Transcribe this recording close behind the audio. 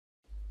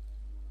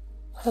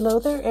Hello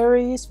there,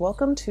 Aries.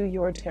 Welcome to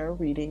your tarot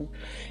reading.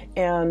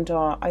 And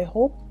I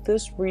hope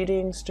this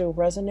reading still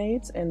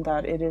resonates and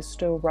that it is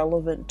still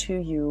relevant to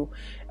you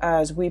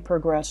as we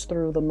progress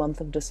through the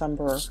month of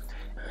December.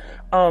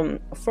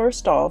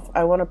 First off,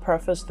 I want to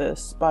preface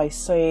this by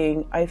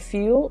saying I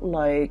feel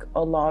like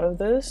a lot of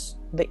this,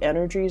 the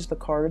energies, the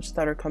cards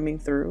that are coming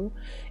through,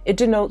 it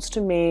denotes to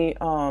me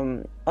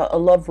a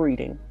love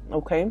reading,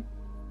 okay?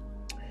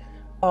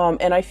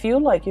 And I feel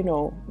like,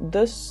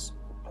 this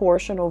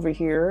portion over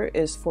here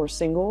is for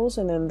singles,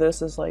 and then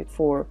this is like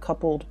for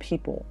coupled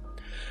people.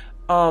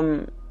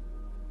 I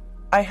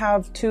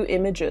have two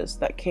images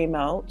that came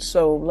out,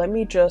 so let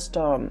me just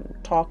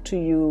talk to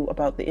you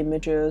about the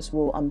images.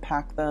 We'll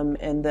unpack them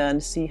and then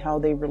see how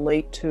they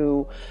relate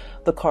to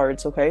the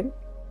cards, okay?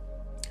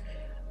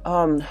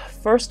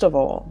 First of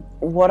all,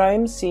 what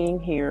I'm seeing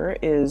here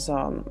is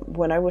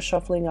when I was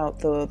shuffling out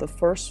the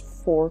first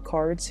four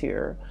cards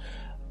here,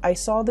 I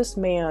saw this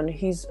man.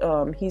 He's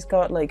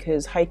got like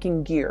his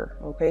hiking gear.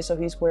 Okay, so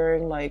he's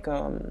wearing like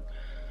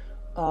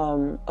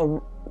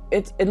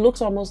it looks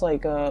almost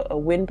like a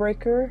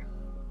windbreaker,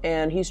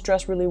 and he's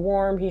dressed really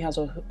warm. He has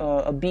a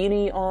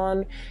beanie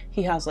on.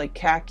 He has like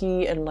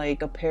khaki and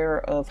like a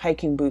pair of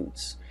hiking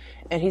boots,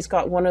 and he's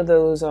got one of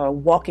those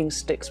walking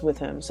sticks with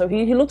him. So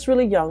he looks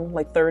really young,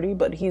 like 30,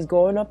 but he's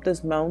going up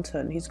this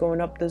mountain. He's going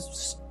up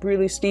this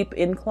really steep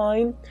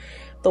incline.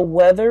 The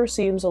weather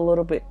seems a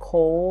little bit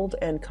cold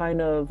and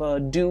kind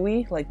of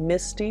dewy, like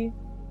misty.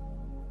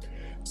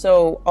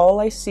 So all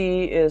I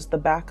see is the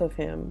back of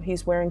him.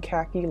 He's wearing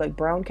khaki, like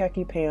brown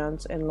khaki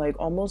pants, and like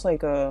almost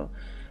like a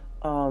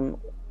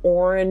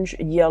orange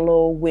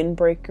yellow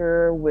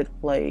windbreaker with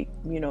like,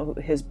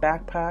 his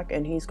backpack,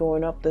 and he's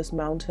going up this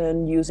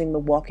mountain using the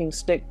walking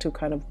stick to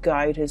kind of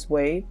guide his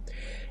way.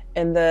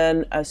 And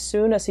then as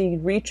soon as he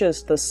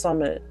reaches the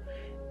summit,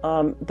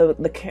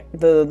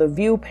 the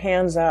view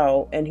pans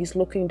out, and he's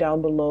looking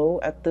down below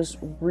at this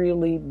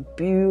really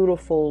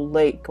beautiful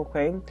lake.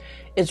 Okay,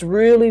 it's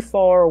really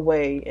far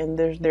away, and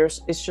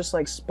it's just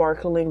like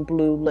sparkling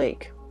blue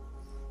lake.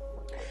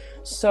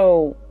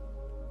 So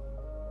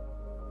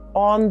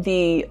on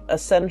the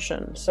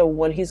ascension, so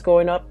when he's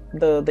going up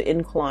the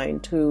incline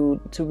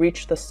to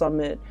reach the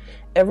summit,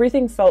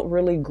 everything felt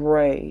really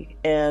gray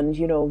and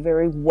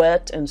very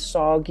wet and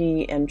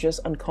soggy and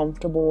just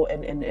uncomfortable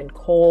and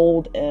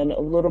cold and a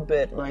little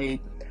bit like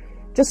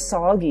just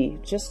soggy,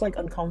 just like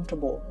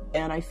uncomfortable.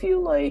 And I feel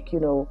like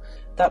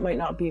that might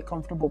not be a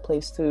comfortable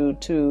place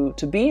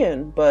to be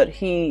in, but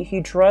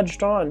he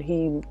trudged on.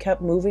 He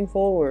kept moving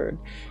forward.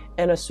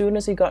 And as soon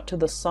as he got to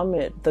the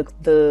summit,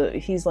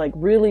 he's like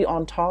really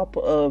on top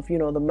of,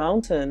 the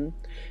mountain,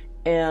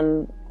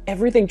 and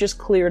everything just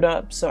cleared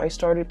up. So I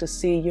started to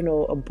see,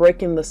 a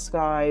break in the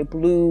sky,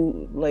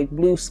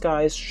 blue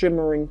skies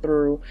shimmering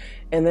through,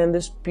 and then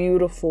this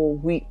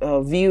beautiful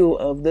view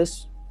of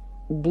this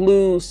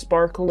blue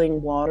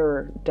sparkling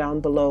water down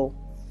below.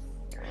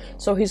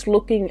 So he's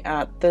looking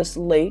at this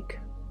lake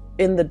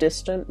in the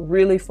distance,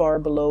 really far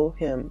below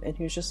him, and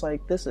he's just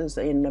like, this is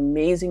an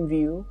amazing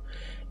view.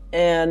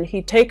 And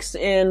he takes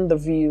in the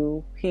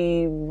view.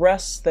 He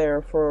rests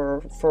there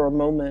for a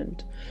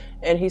moment,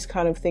 and he's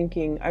kind of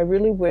thinking, I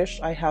really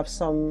wish I have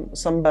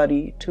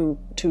somebody to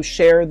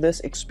share this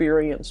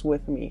experience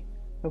with me.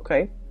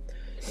 Okay?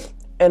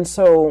 And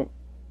so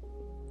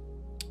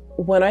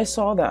when I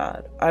saw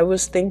that, I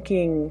was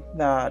thinking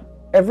that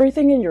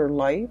everything in your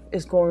life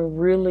is going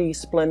really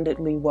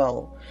splendidly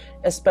well,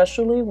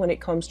 especially when it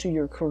comes to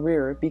your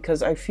career,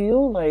 because I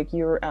feel like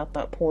you're at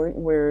that point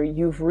where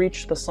you've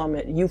reached the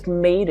summit, you've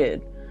made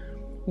it,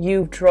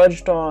 you've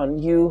trudged on,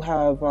 you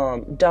have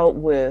dealt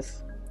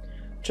with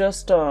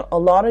just a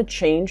lot of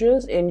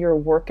changes in your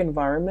work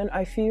environment.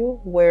 I feel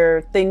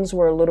where things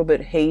were a little bit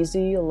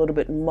hazy, a little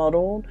bit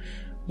muddled.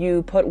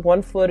 You put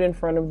one foot in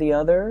front of the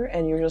other,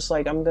 and you're just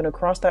like, I'm going to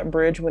cross that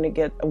bridge when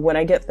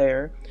I get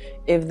there.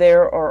 If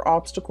there are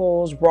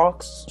obstacles,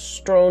 rocks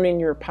strewn in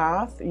your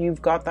path, you've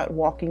got that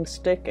walking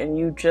stick, and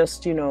you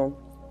just,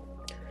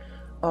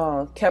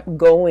 kept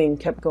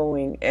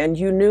going. And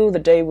you knew the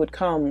day would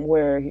come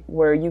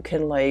where you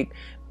can like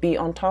be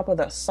on top of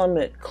that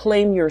summit,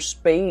 claim your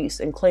space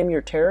and claim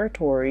your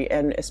territory,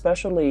 and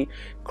especially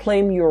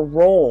claim your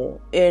role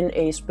in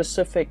a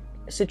specific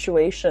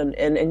situation,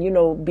 and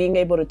being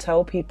able to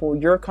tell people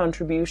your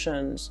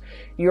contributions,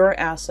 your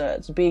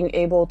assets, being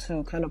able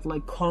to kind of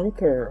like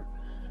conquer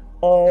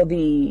all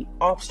the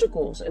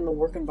obstacles in the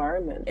work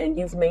environment. And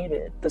you've made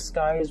it. The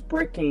sky is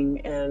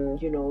breaking,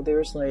 and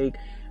there's like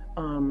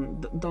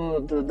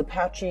the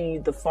patchy,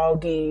 the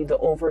foggy, the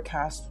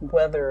overcast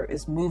weather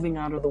is moving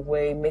out of the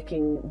way,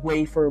 making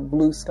way for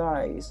blue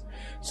skies.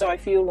 So I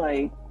feel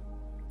like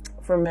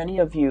for many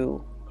of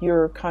you,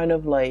 you're kind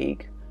of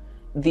like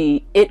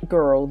the it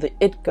girl, the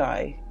it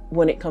guy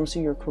when it comes to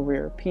your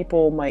career.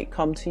 People might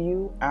come to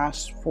you,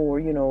 ask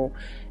for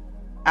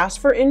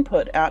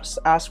input,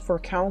 ask for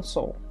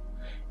counsel.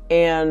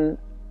 And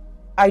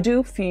I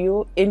do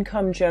feel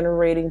income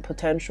generating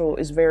potential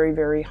is very,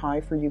 very high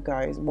for you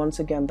guys. Once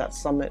again, that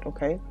summit,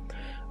 okay?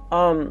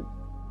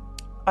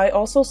 I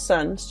also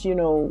sense, you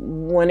know,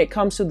 when it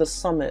comes to the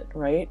summit,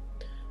 right?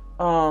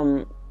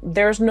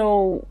 There's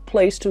no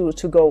place to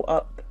go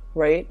up,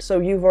 right? So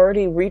you've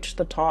already reached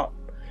the top.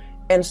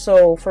 And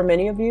so for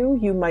many of you,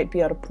 you might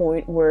be at a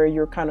point where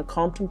you're kind of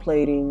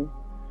contemplating,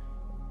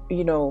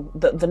 you know,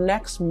 the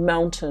next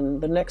mountain,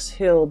 the next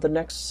hill, the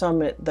next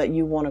summit that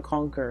you want to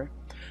conquer.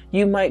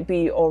 You might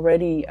be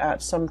already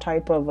at some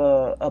type of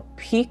a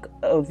peak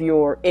of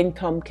your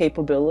income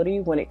capability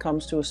when it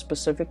comes to a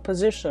specific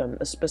position,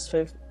 a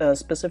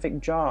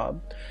specific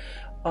job.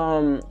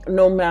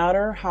 No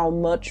matter how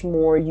much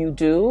more you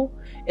do,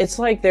 it's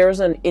like there's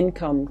an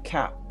income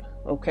cap,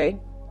 okay?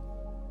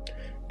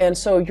 And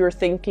so you're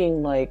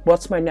thinking like,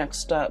 what's my next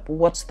step?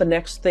 What's the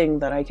next thing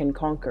that I can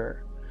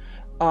conquer?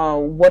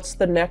 What's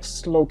the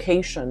next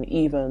location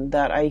even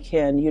that I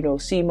can, you know,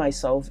 see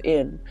myself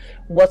in?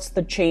 What's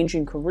the change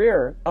in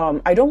career?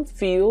 I don't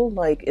feel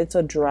like it's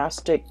a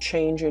drastic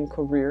change in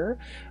career.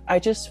 I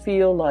just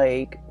feel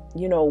like,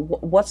 you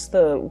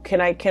know,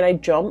 can I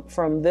jump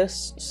from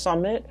this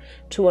summit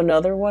to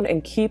another one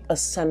and keep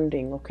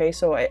ascending? Okay.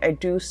 So I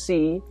do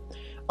see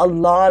a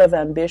lot of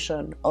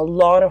ambition, a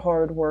lot of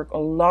hard work, a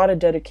lot of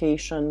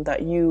dedication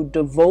that you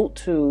devote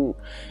to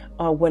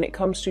when it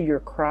comes to your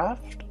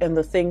craft and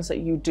the things that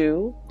you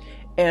do.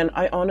 And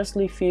I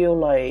honestly feel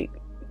like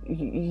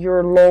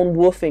you're lone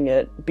wolfing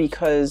it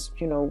because,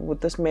 you know, with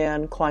this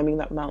man climbing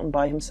that mountain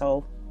by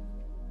himself,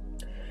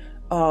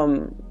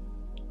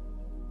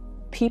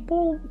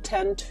 people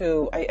tend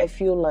to, I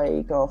feel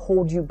like,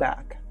 hold you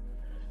back.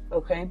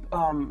 Okay.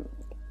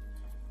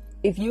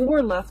 If you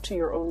were left to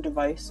your own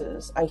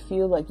devices, I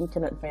feel like you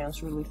can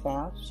advance really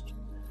fast.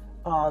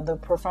 The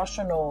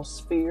professional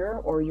sphere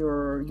or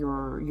your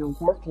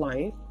work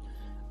life,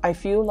 I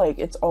feel like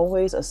it's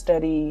always a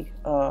steady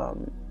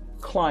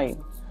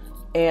climb,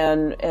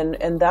 and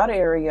that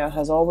area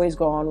has always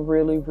gone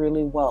really,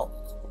 really well.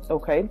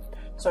 Okay,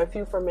 so I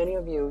feel for many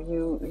of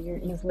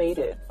you've made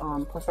it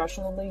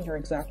professionally. You're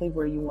exactly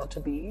where you want to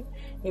be.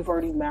 You've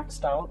already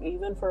maxed out,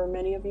 even for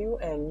many of you,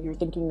 and you're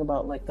thinking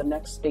about like the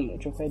next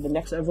stage, okay, the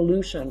next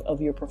evolution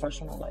of your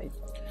professional life.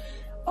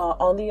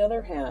 On the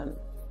other hand,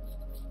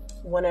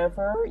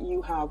 whenever you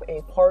have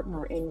a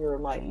partner in your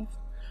life,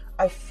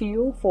 I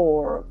feel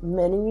for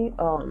many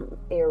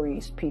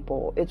Aries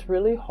people, it's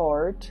really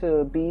hard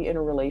to be in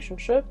a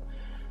relationship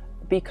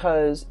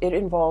because it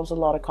involves a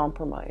lot of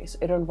compromise.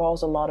 It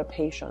involves a lot of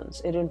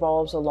patience. It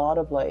involves a lot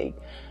of like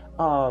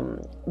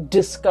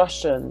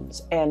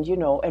discussions and, you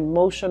know,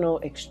 emotional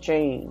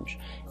exchange.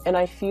 And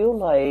I feel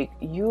like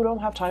you don't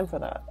have time for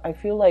that. I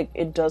feel like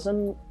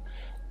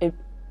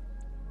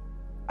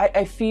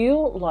I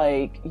feel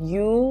like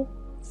you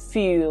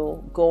feel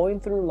going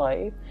through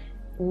life,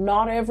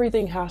 not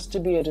everything has to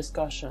be a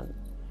discussion.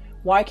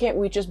 Why can't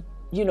we just,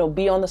 you know,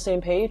 be on the same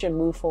page and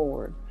move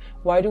forward?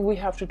 Why do we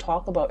have to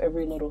talk about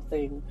every little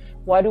thing?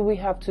 Why do we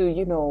have to,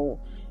 you know,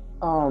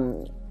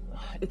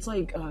 it's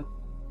like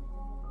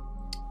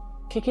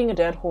kicking a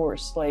dead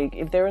horse. Like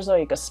if there's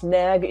like a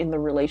snag in the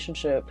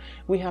relationship,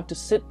 we have to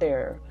sit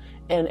there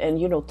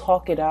and you know,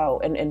 talk it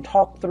out and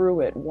talk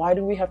through it. Why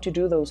do we have to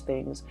do those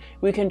things?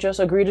 We can just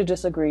agree to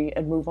disagree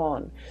and move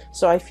on.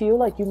 So I feel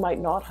like you might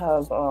not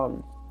have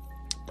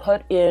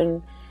put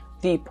in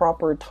the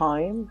proper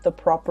time, the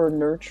proper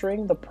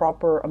nurturing, the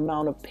proper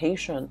amount of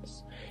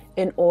patience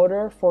in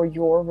order for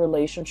your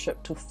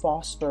relationship to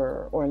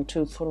foster or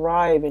to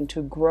thrive and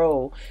to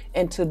grow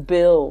and to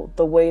build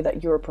the way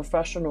that your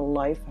professional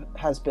life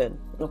has been.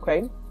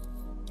 Okay.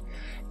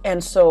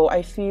 And so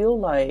I feel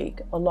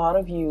like a lot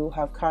of you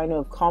have kind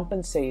of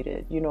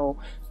compensated, you know,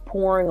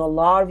 pouring a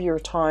lot of your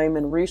time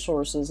and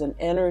resources and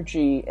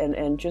energy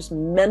and just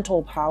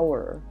mental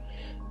power,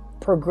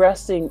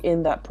 progressing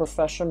in that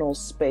professional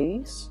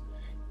space.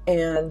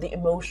 And the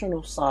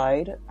emotional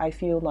side, I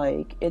feel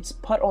like it's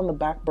put on the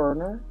back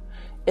burner.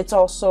 It's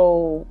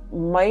also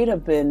might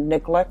have been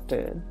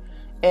neglected.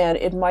 And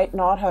it might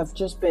not have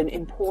just been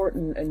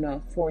important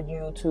enough for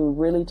you to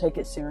really take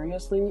it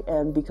seriously.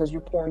 And because you're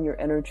pouring your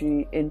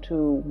energy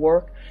into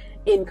work,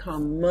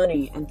 income,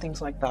 money, and things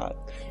like that.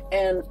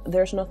 And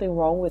there's nothing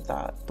wrong with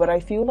that. But I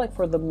feel like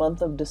for the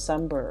month of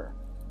December,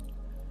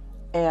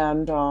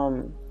 and,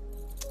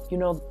 you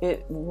know,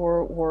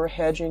 we're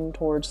hedging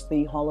towards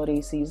the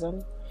holiday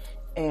season.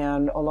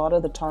 And a lot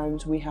of the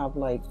times we have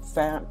like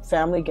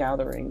family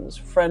gatherings,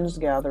 friends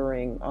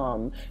gathering,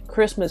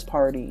 Christmas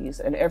parties,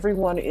 and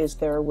everyone is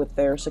there with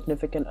their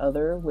significant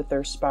other, with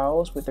their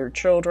spouse, with their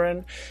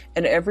children,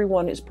 and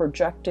everyone is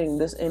projecting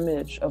this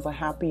image of a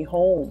happy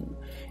home.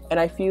 And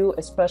I feel,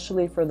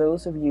 especially for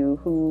those of you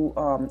who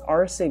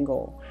are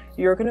single,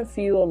 you're going to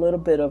feel a little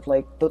bit of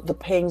like the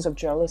pangs of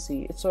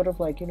jealousy. It's sort of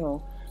like, you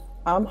know,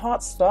 I'm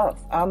hot stuff.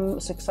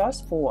 I'm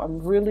successful. I'm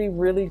really,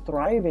 really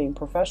thriving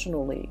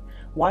professionally.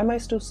 Why am I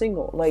still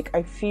single? Like,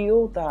 I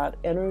feel that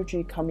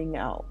energy coming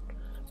out.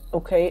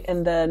 Okay.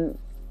 And then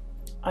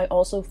I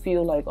also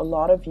feel like a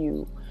lot of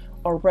you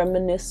are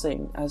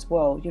reminiscing as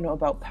well, you know,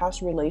 about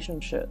past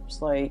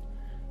relationships. Like,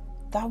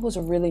 that was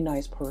a really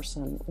nice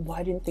person.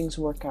 Why didn't things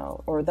work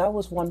out? Or that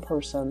was one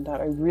person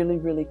that I really,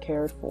 really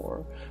cared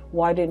for.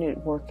 Why didn't it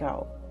work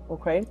out?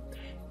 Okay.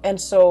 And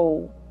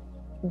so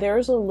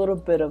there's a little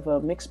bit of a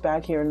mixed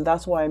bag here. And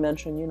that's why I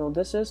mentioned, you know,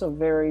 this is a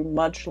very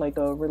much like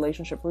a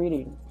relationship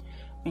reading,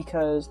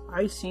 because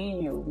I see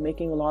you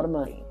making a lot of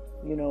money.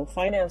 You know,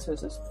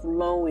 finances is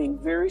flowing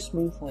very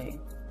smoothly.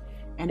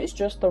 And it's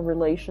just the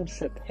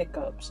relationship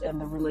hiccups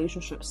and the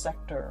relationship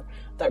sector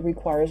that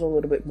requires a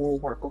little bit more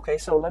work. Okay,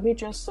 so let me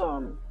just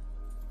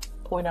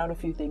point out a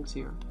few things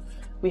here.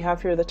 We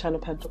have here the Ten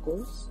of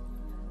Pentacles.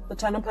 The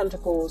Ten of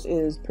Pentacles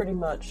is pretty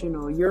much, you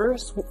know, you're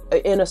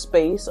in a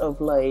space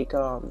of like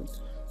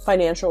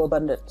financial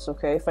abundance,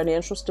 okay?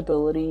 Financial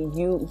stability.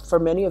 For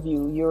many of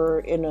you, you're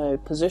in a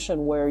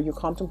position where you're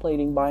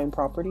contemplating buying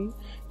property.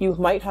 You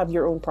might have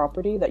your own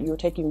property that you're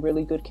taking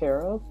really good care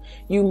of.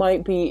 You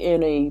might be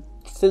in a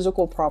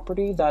physical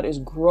property that is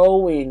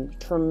growing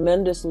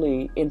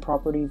tremendously in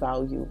property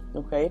value,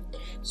 okay?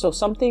 So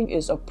something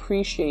is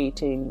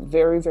appreciating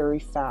very, very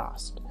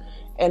fast.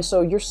 And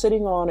so you're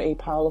sitting on a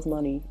pile of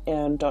money,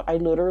 and I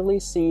literally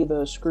see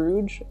the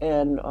Scrooge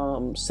and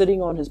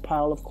sitting on his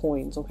pile of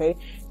coins, okay?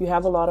 You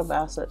have a lot of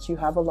assets. You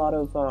have a lot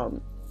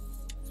of,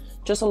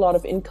 just a lot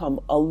of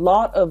income, a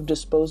lot of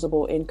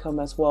disposable income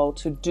as well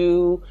to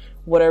do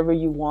whatever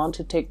you want,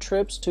 to take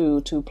trips,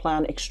 to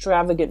plan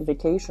extravagant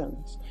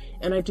vacations.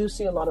 And I do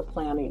see a lot of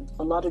planning,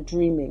 a lot of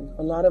dreaming,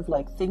 a lot of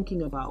like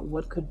thinking about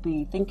what could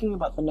be, thinking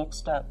about the next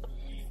step.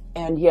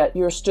 And yet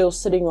you're still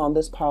sitting on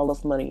this pile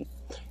of money.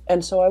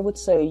 And so I would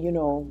say, you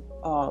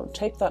know,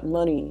 take that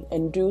money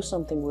and do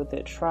something with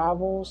it.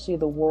 Travel, see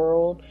the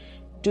world,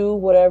 do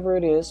whatever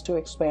it is to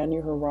expand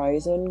your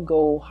horizon.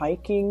 Go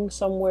hiking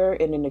somewhere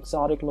in an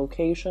exotic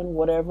location,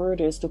 whatever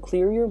it is to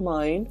clear your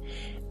mind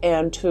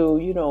and to,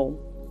 you know,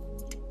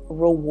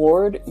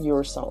 reward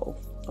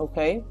yourself.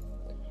 Okay.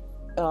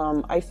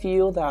 I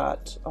feel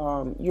that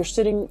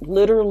you're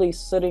literally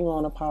sitting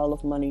on a pile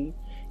of money.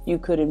 You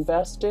could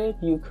invest it.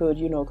 You could,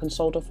 you know,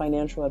 consult a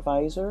financial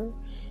advisor.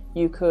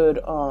 You could,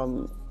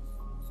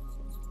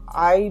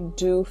 I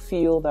do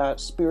feel that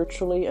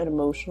spiritually and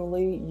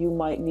emotionally, you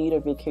might need a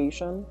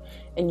vacation,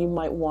 and you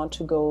might want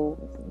to go,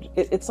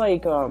 it's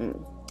like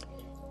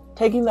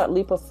taking that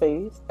leap of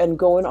faith and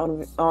going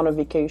on a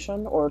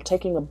vacation, or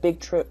taking a big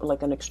trip,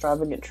 like an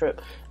extravagant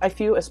trip. I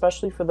feel,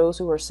 especially for those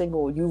who are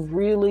single, you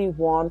really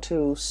want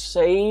to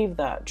save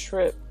that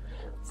trip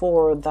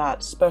for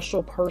that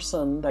special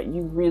person that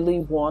you really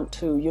want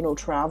to, you know,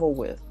 travel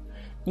with.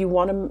 You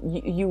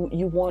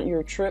want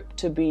your trip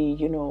to be,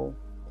 you know,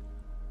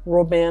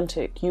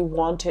 romantic. You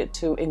want it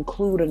to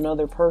include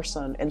another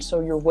person. And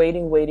so you're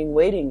waiting.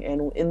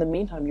 And in the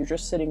meantime, you're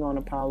just sitting on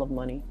a pile of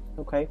money.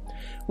 Okay.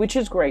 Which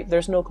is great.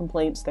 There's no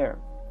complaints there.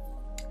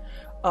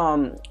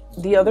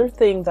 The other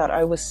thing that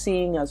I was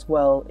seeing as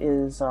well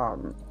is,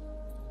 what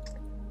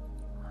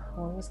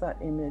was that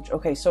image?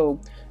 Okay.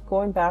 So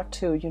going back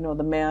to, you know,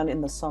 the man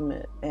in the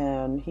summit,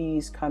 and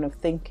he's kind of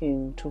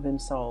thinking to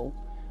himself,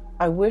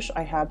 I wish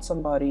I had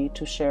somebody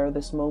to share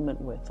this moment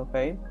with,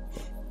 okay?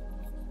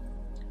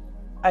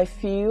 I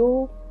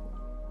feel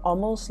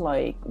almost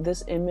like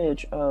this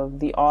image of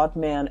the odd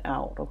man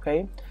out,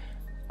 okay?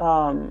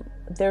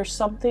 There's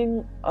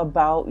something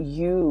about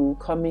you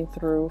coming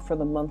through for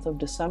the month of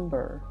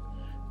December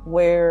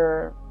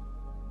where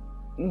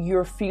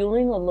you're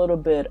feeling a little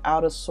bit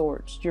out of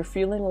sorts. You're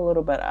feeling a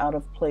little bit out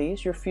of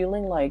place. You're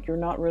feeling like you're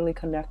not really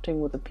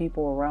connecting with the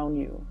people around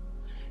you.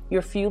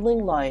 You're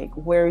feeling like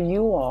where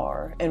you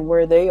are and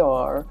where they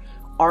are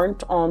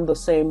aren't on the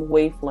same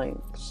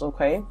wavelengths,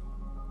 okay?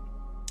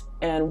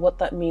 And what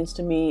that means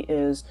to me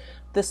is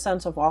this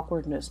sense of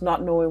awkwardness,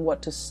 not knowing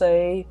what to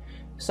say.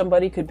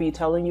 Somebody could be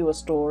telling you a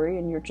story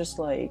and you're just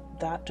like,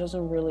 that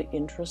doesn't really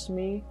interest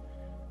me.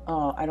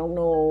 I don't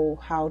know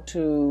how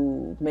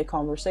to make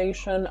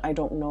conversation. I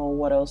don't know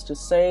what else to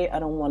say. I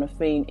don't want to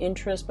feign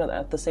interest, but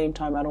at the same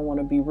time, I don't want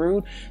to be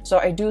rude. So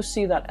I do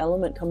see that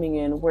element coming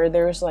in where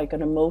there's like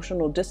an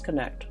emotional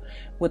disconnect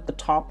with the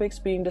topics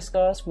being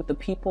discussed, with the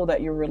people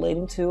that you're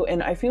relating to.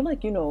 And I feel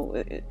like, you know,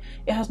 it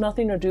has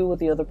nothing to do with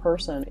the other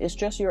person. It's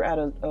just you're at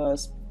a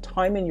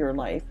time in your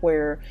life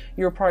where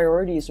your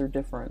priorities are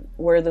different,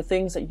 where the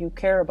things that you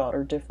care about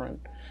are different.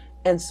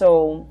 And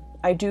so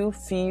I do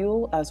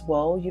feel as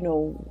well, you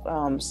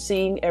know,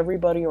 seeing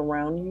everybody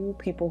around you,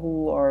 people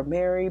who are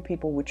married,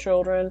 people with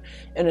children,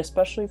 and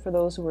especially for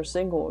those who are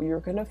single, you're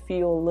going to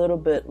feel a little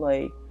bit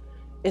like,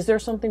 is there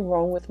something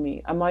wrong with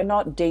me? Am I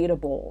not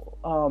dateable?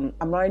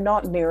 Am I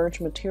not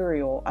marriage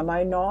material? Am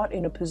I not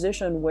in a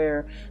position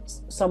where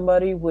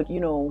somebody would,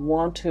 you know,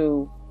 want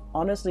to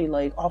honestly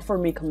like offer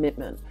me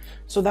commitment?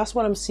 So that's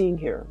what I'm seeing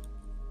here.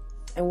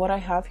 And what I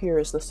have here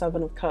is the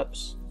Seven of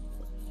Cups.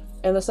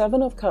 And the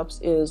Seven of Cups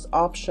is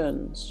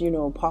options, you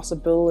know,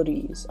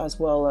 possibilities, as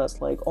well as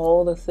like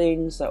all the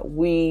things that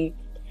we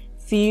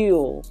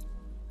feel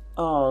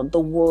the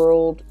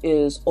world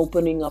is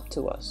opening up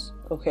to us.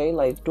 Okay,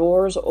 like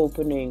doors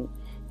opening,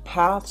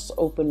 paths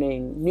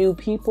opening, new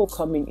people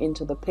coming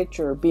into the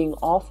picture, being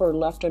offered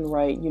left and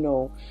right, you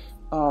know,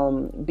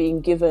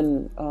 being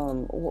given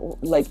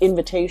like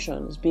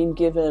invitations, being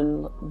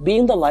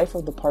the life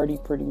of the party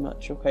pretty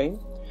much, okay?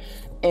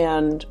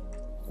 And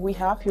we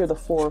have here the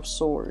Four of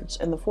Swords,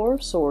 and the Four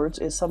of Swords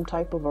is some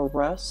type of a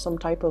rest, some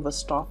type of a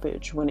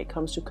stoppage when it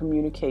comes to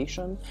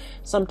communication,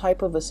 some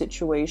type of a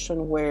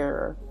situation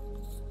where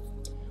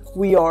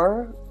we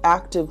are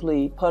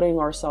actively putting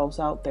ourselves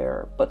out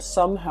there, but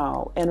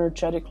somehow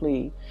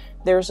energetically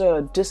there's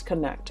a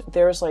disconnect.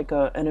 There's like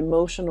an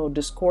emotional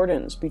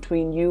discordance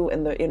between you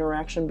and the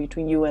interaction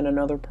between you and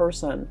another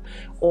person.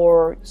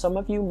 Or some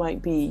of you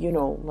might be, you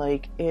know,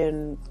 like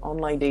in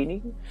online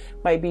dating,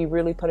 might be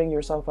really putting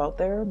yourself out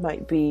there,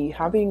 might be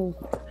having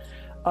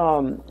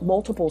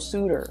multiple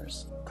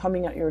suitors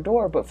coming at your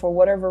door, but for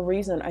whatever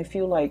reason, I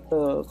feel like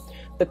the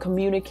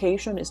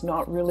communication is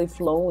not really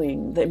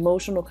flowing. The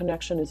emotional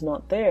connection is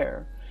not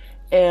there.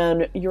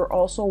 And you're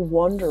also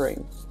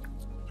wondering,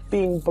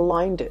 being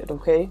blinded,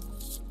 okay,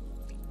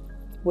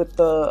 with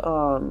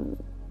the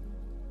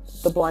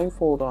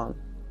blindfold on,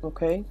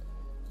 okay,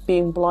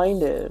 being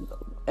blinded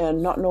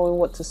and not knowing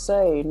what to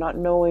say, not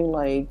knowing,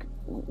 like,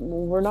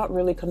 we're not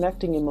really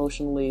connecting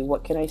emotionally.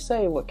 What can I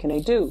say? What can I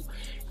do?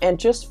 And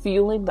just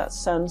feeling that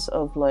sense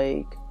of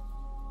like,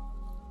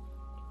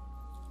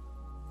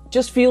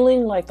 just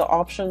feeling like the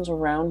options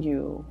around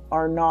you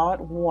are not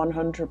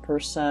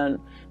 100%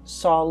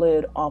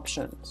 solid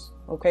options.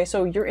 Okay,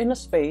 so you're in a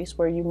space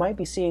where you might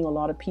be seeing a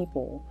lot of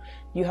people.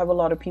 You have a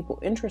lot of people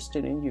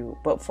interested in you,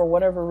 but for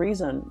whatever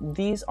reason,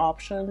 these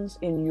options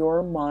in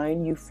your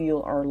mind you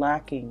feel are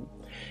lacking.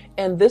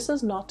 And this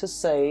is not to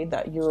say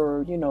that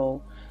you're, you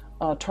know,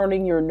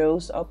 turning your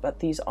nose up at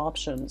these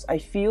options. I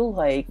feel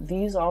like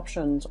these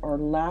options are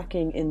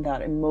lacking in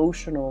that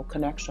emotional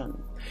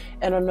connection.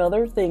 And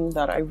another thing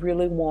that I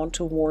really want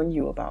to warn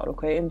you about,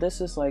 okay, and this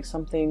is like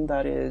something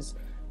that is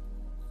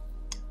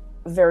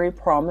very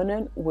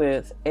prominent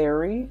with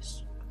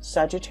Aries,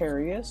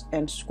 Sagittarius,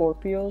 and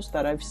Scorpios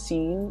that I've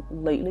seen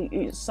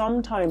lately,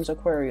 sometimes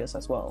Aquarius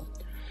as well.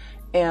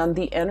 And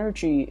the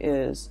energy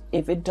is,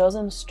 if it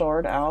doesn't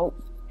start out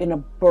in a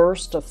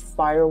burst of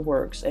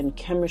fireworks and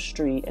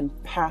chemistry and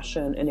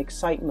passion and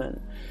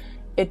excitement,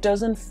 it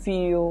doesn't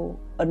feel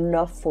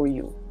enough for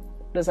you.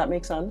 Does that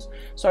make sense?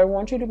 So I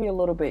want you to be a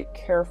little bit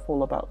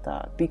careful about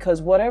that, because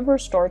whatever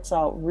starts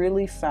out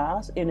really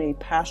fast in a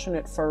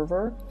passionate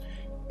fervor,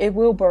 it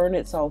will burn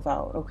itself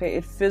out, okay?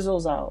 It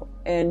fizzles out,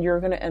 and you're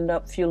going to end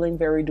up feeling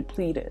very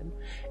depleted.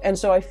 And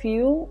so I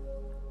feel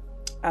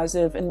as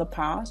if in the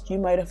past you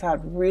might have had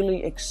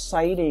really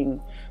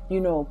exciting, you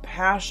know,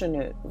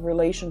 passionate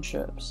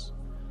relationships.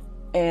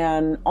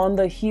 And on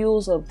the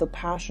heels of the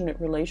passionate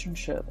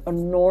relationship, a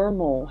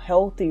normal,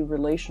 healthy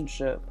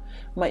relationship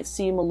might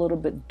seem a little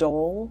bit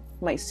dull,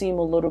 might seem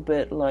a little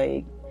bit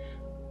like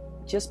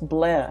just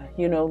blah,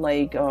 you know,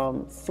 like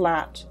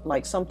flat,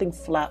 like something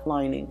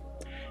flatlining.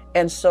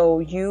 And so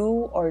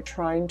you are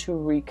trying to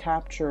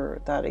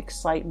recapture that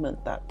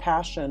excitement, that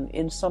passion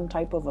in some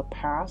type of a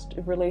past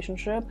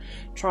relationship,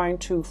 trying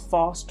to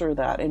foster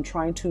that and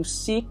trying to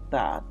seek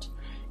that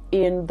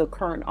in the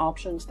current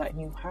options that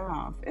you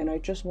have. And I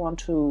just want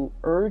to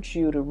urge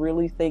you to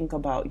really think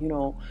about, you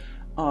know,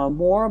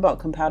 more about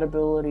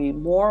compatibility,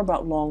 more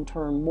about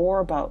long-term,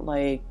 more about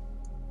like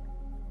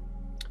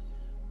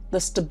the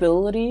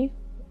stability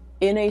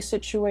in a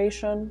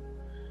situation,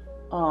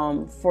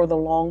 for the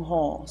long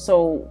haul.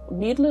 So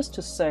needless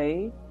to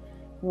say,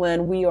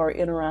 when we are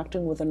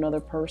interacting with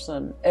another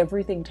person,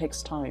 everything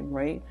takes time,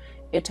 right?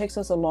 It takes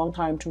us a long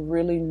time to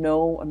really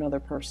know another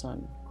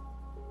person.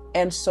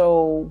 And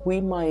so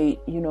we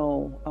might, you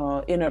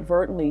know,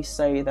 inadvertently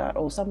say that,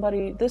 oh,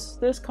 somebody,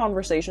 this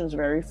conversation is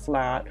very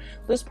flat,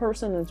 this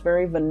person is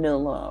very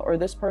vanilla, or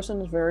this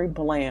person is very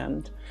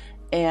bland,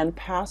 and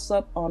pass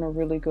up on a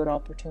really good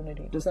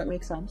opportunity. Does that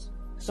make sense?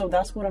 So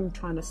that's what I'm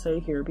trying to say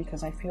here,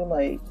 because I feel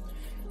like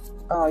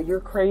you're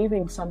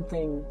craving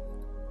something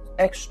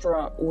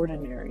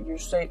extraordinary. You're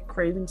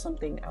craving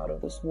something out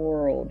of this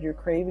world. You're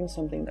craving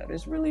something that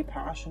is really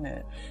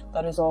passionate,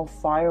 that is all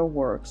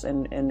fireworks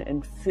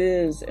and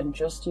fizz and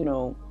just, you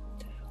know,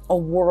 a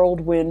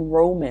whirlwind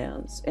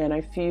romance. And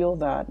I feel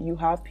that you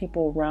have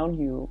people around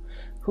you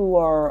who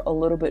are a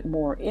little bit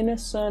more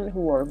innocent,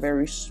 who are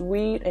very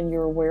sweet, and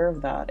you're aware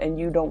of that, and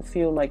you don't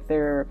feel like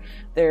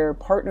they're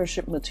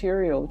partnership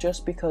material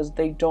just because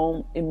they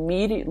don't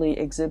immediately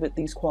exhibit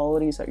these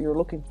qualities that you're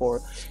looking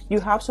for. You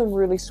have some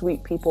really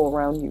sweet people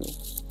around you.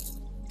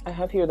 I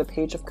have here the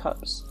Page of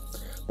Cups.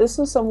 This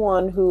is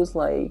someone who's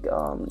like,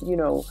 you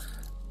know,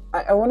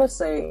 I want to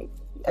say,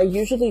 I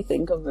usually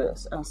think of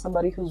this as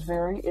somebody who's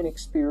very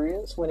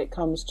inexperienced when it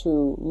comes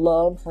to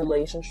love,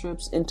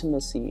 relationships,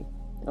 intimacy.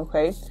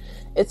 Okay,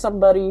 it's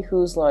somebody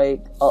who's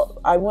like,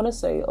 I want to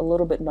say a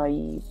little bit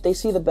naive. They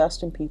see the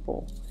best in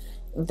people.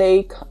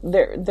 They're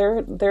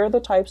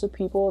the types of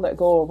people that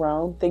go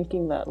around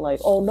thinking that like,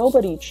 oh,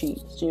 nobody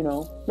cheats, you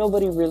know,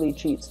 nobody really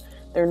cheats.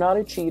 They're not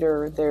a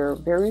cheater. They're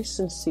very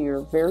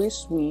sincere, very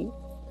sweet,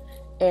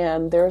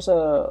 and there's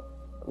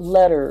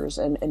letters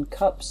and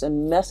cups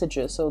and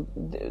messages. So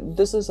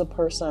this is a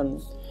person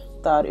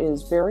that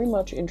is very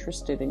much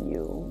interested in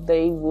you.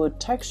 They would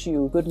text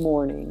you good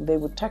morning. They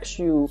would text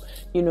you,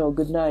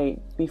 good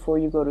night before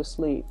you go to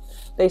sleep.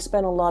 They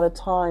spend a lot of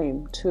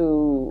time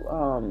to,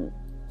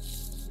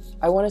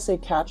 I want to say,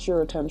 catch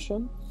your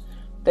attention.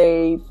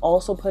 They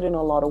also put in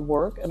a lot of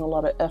work and a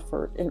lot of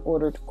effort in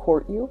order to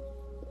court you.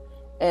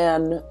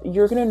 And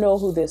you're going to know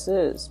who this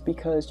is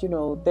because,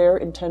 their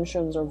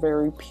intentions are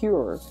very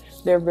pure.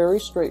 They're very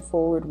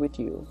straightforward with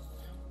you.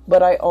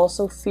 But I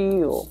also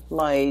feel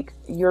like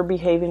you're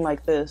behaving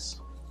like this,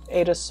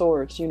 Eight of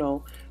Swords,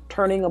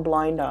 turning a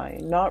blind eye,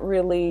 not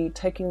really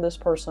taking this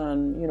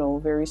person,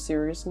 very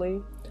seriously,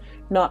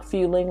 not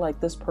feeling like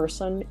this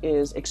person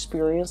is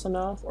experienced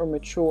enough or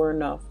mature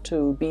enough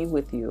to be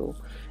with you,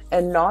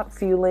 and not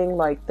feeling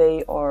like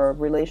they are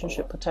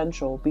relationship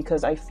potential,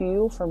 because I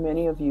feel for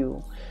many of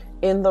you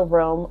in the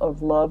realm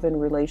of love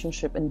and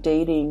relationship and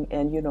dating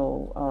and,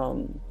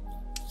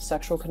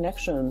 sexual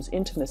connections,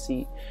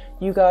 intimacy,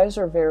 you guys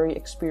are very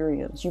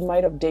experienced. You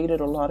might have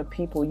dated a lot of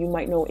people. You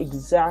might know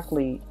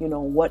exactly,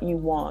 what you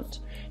want.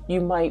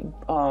 You might,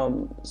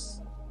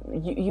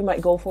 you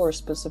might go for a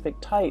specific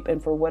type,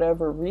 and for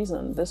whatever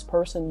reason, this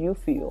person you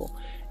feel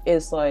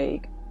is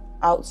like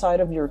outside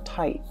of your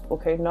type,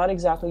 okay? Not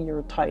exactly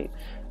your type.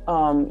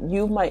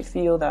 You might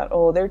feel that,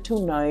 oh, they're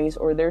too nice,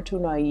 or they're too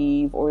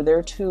naive, or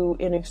they're too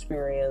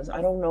inexperienced.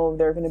 I don't know if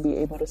they're going to be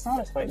able to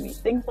satisfy me.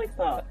 Things like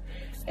that.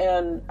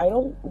 And I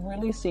don't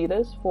really see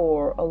this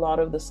for a lot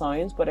of the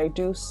signs, but I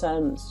do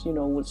sense,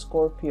 with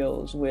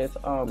Scorpios, with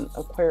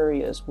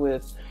Aquarius,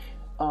 with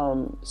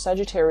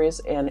Sagittarius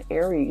and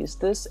Aries,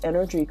 this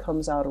energy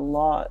comes out a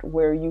lot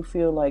where you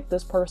feel like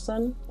this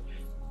person,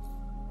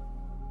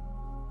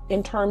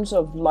 in terms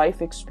of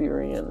life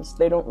experience,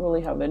 they don't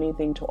really have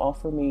anything to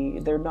offer me.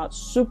 They're not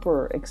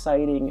super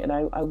exciting, and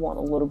I want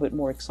a little bit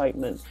more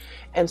excitement.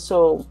 And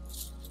so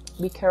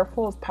be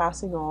careful of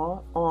passing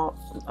over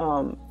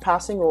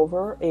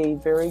a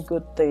very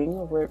good thing,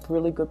 a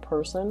really good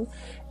person,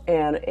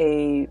 and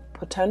a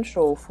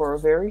potential for a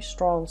very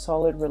strong,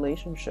 solid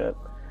relationship.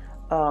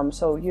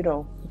 So,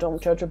 don't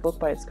judge a book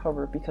by its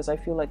cover, because I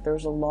feel like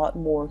there's a lot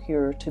more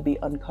here to be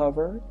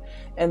uncovered,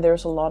 and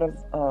there's a lot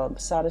of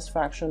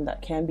satisfaction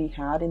that can be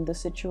had in this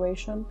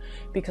situation,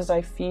 because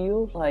I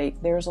feel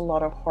like there's a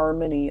lot of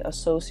harmony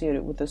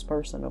associated with this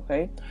person,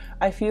 okay?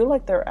 I feel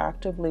like they're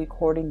actively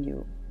courting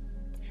you.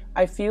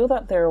 I feel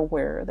that they're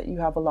aware that you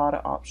have a lot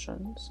of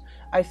options.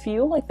 I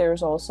feel like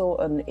there's also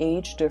an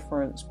age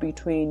difference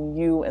between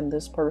you and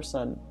this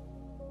person.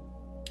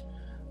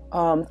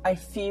 I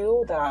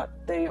feel that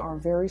they are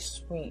very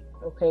sweet,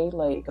 okay?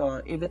 Like,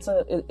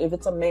 if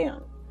it's a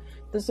man,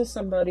 this is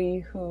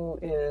somebody who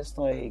is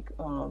like,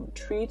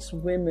 treats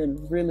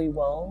women really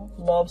well,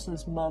 loves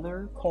his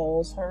mother,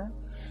 calls her.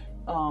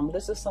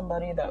 This is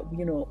somebody that,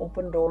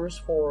 open doors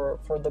for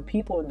the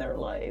people in their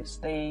lives.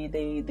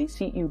 They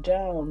seat you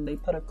down. They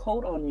put a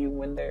coat on you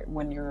when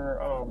you're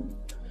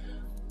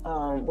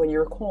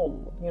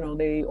cold.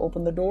 They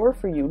open the door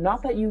for you.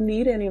 Not that you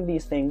need any of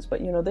these things,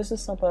 but this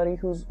is somebody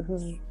who's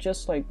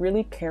just like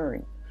really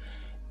caring.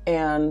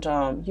 And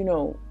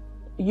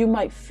you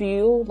might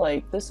feel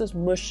like this is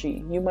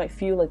mushy. You might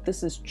feel like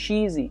this is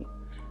cheesy.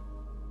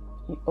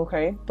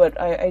 Okay, but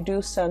I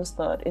do sense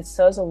that it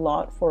says a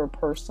lot for a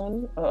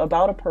person,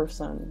 about a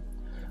person,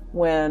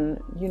 when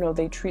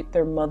they treat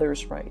their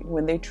mothers right,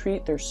 when they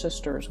treat their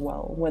sisters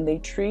well, when they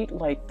treat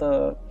like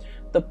their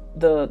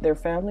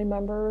family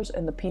members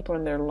and the people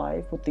in their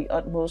life with the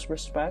utmost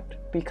respect,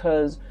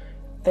 because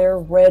they're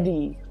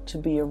ready to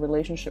be a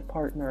relationship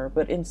partner.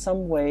 But in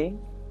some way,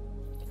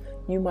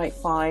 you might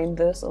find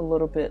this a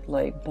little bit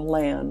like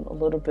bland, a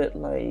little bit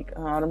like,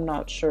 I'm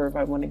not sure if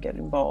I want to get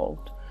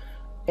involved.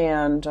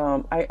 And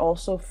I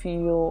also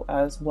feel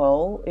as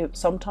well,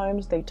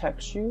 sometimes they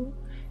text you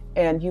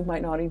and you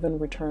might not even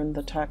return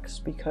the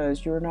text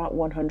because you're not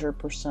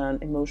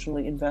 100%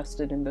 emotionally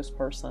invested in this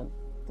person,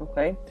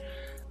 okay?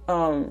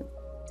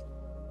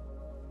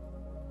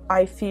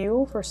 I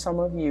feel for some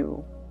of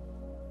you,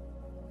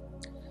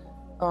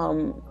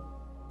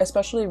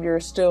 especially if you're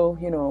still,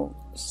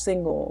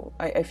 single,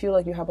 I feel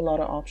like you have a lot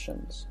of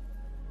options.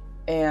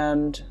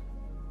 And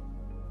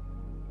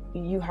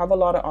you have a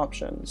lot of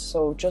options,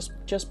 so just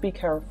be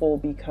careful,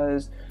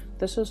 because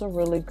this is a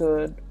really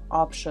good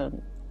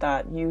option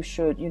that you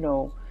should,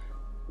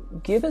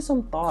 give it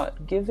some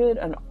thought, give it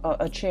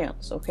a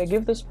chance, okay?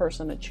 Give this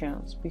person a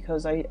chance,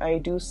 because I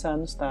do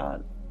sense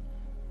that.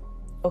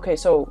 Okay,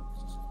 so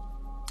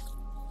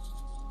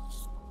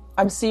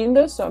I'm seeing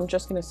this, so I'm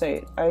just gonna say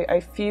it.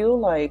 I feel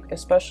like,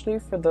 especially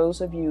for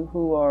those of you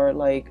who are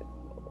like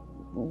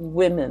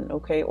women,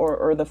 okay,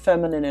 or the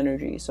feminine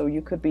energy, so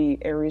you could be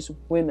Aries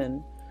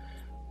women,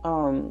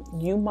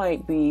 you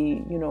might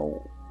be,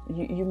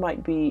 you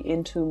might be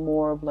into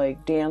more of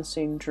like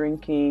dancing,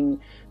 drinking,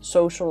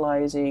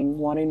 socializing,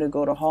 wanting to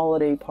go to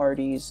holiday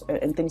parties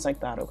and things like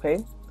that,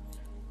 okay?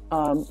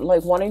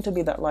 Like wanting to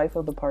be that life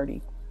of the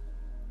party.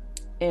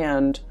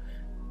 And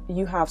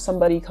you have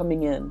somebody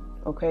coming in,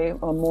 okay?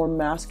 A more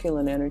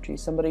masculine energy,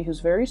 somebody who's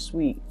very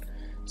sweet,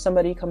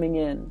 somebody coming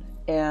in,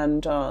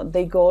 and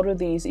they go to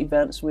these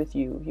events with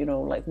you, you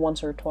know, like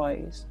once or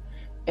twice,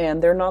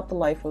 and they're not the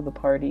life of the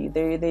party.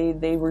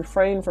 They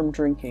refrain from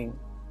drinking,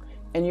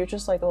 and you're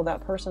just like, oh,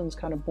 that person's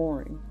kind of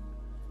boring.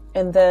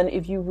 And then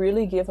if you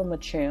really give them a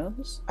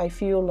chance, I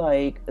feel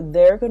like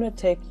they're going to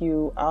take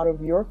you out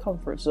of your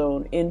comfort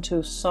zone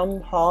into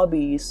some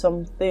hobby,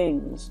 some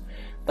things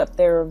that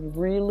they're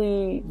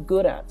really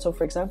good at. So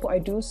for example, I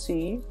do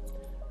see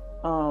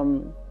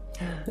some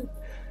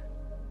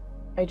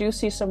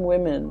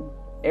women,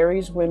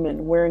 Aries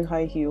women, wearing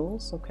high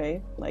heels,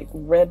 okay? Like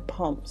red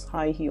pumps,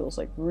 high heels,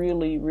 like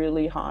really,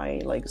 really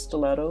high, like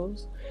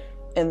stilettos.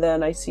 And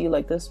then I see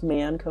like this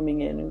man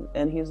coming in,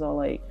 and he's all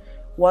like,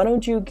 why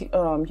don't you,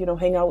 you know,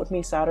 hang out with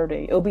me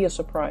Saturday? It'll be a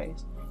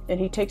surprise. And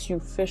he takes you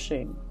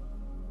fishing.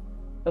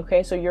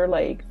 Okay, so you're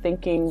like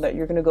thinking that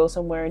you're gonna go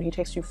somewhere, and he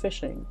takes you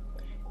fishing.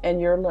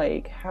 And you're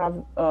like,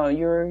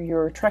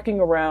 you're trekking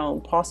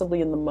around,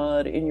 possibly in the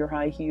mud, in your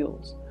high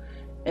heels.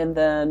 And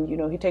then, you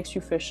know, he takes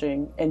you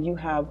fishing, and you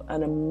have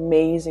an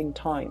amazing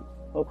time.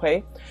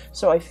 Okay,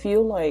 so I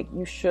feel like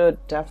you should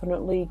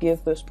definitely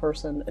give this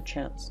person a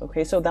chance.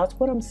 Okay, so that's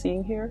what I'm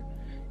seeing here.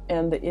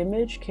 And the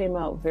image came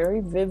out very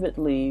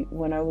vividly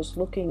when I was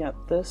looking at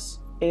this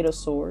Eight of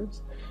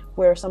Swords,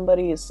 where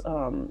somebody is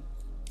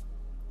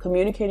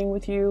communicating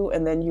with you,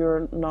 and then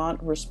you're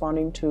not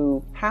responding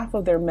to half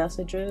of their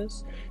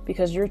messages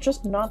because you're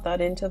just not that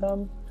into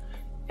them.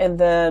 And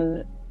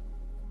then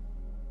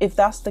if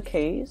that's the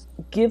case,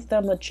 give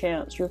them a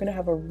chance. You're going to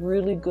have a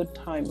really good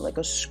time, like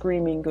a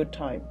screaming good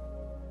time.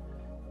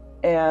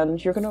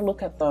 And you're going to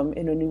look at them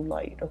in a new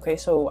light. Okay,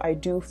 so I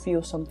do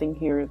feel something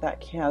here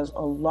that has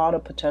a lot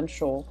of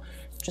potential.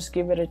 Just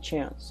give it a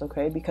chance,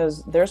 okay?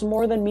 Because there's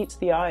more than meets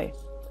the eye.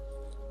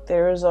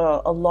 There's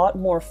a lot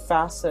more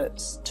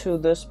facets to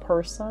this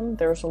person.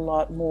 There's a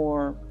lot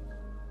more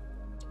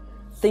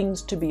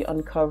things to be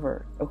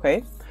uncovered,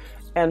 okay?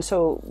 And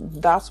so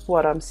that's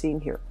what I'm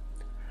seeing here.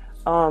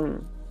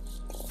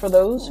 For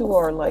those who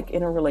are like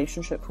in a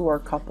relationship, who are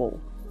couple,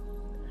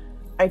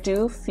 I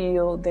do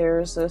feel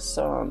there's this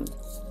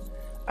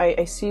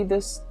I see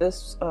this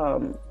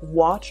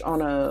watch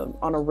on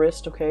a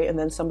wrist, okay, and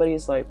then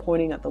somebody's like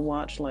pointing at the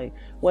watch like,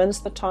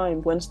 when's the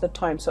time,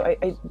 so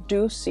I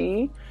do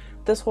see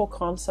this whole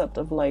concept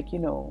of like, you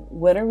know,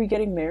 when are we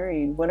getting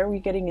married, when are we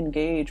getting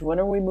engaged, when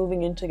are we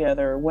moving in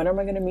together, when am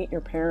I going to meet your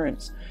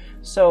parents?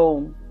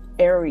 So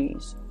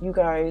Aries, you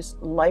guys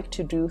like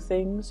to do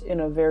things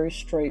in a very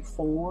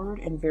straightforward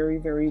and very,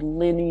 very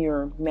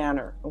linear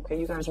manner, okay?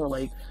 You guys are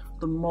like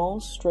the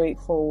most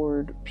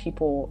straightforward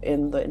people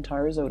in the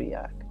entire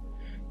zodiac.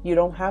 You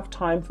don't have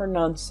time for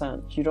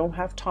nonsense. You don't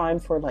have time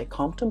for like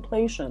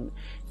contemplation.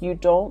 You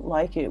don't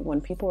like it when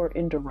people are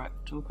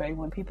indirect, okay?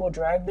 When people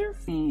drag their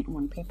feet,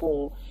 when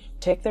people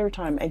take their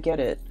time, I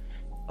get it.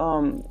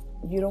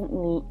 You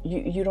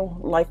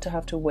don't like to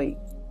have to wait,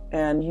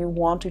 and you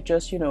want to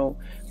just, you know,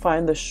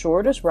 find the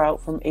shortest route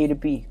from A to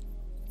B.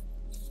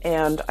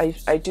 And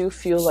I do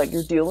feel like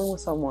you're dealing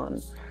with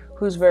someone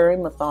who's very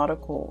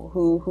methodical,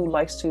 who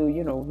likes to,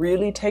 you know,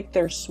 really take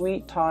their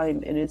sweet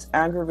time, and it's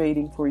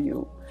aggravating for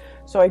you.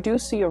 So I do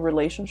see a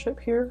relationship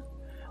here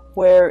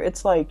where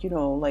it's like, you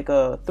know, like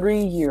a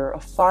 3-year, a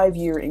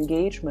 5-year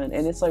engagement,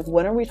 and it's like,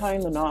 when are we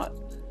tying the knot?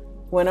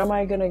 When am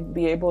I gonna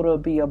be able to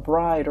be a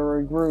bride or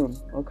a groom?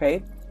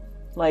 Okay,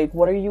 like,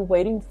 what are you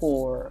waiting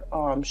for?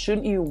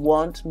 Shouldn't you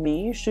want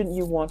me? Shouldn't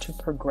you want to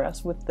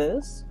progress with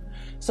this?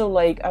 So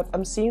like,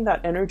 I'm seeing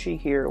that energy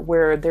here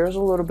where there's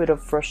a little bit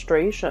of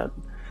frustration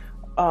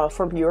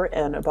from your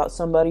end about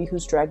somebody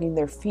who's dragging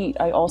their feet.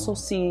 I also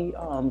see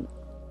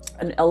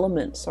an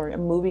element, sorry,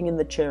 I'm moving in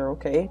the chair,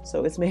 okay,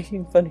 so it's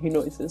making funny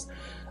noises.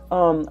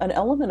 An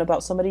element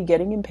about somebody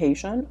getting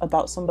impatient,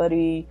 about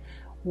somebody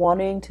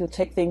wanting to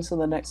take things to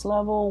the next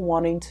level,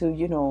 wanting to,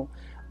 you know,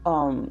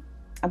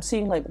 I'm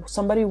seeing like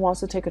somebody wants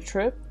to take a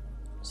trip,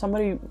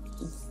 somebody,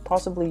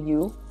 possibly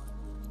you,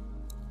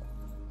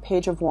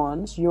 Page of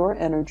Wands, your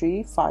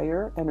energy,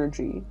 fire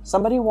energy,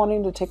 somebody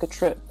wanting to take a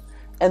trip.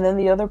 And then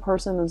the other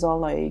person is all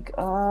like,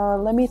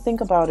 let me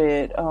think about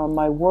it.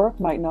 My work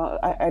might not,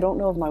 I don't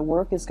know if my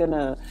work is going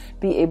to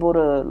be able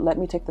to let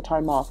me take the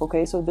time off.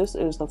 Okay, so this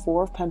is the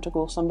Four of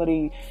Pentacles,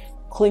 somebody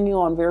clinging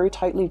on very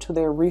tightly to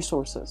their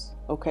resources.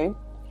 Okay,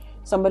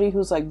 somebody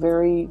who's like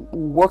very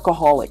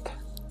workaholic.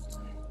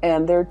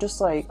 And they're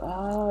just like,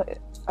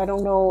 I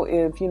don't know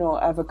if, you know,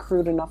 I've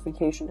accrued enough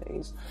vacation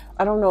days.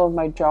 I don't know if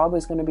my job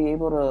is going to be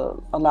able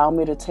to allow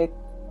me to take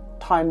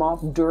time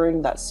off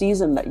during that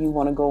season that you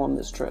want to go on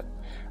this trip.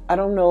 I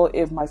don't know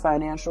if my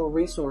financial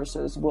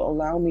resources will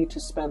allow me to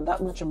spend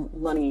that much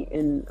money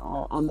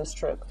on this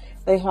trip.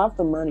 They have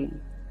the money.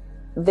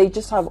 They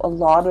just have a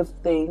lot of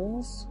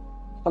things,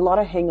 a lot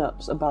of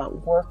hang-ups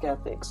about work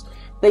ethics.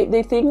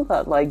 They think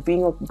that like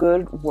being a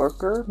good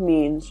worker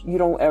means you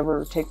don't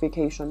ever take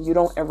vacation. You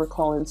don't ever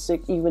call in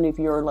sick, even if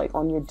you're like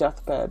on your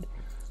deathbed,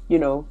 you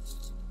know.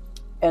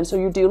 And so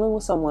you're dealing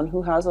with someone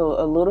who has a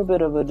little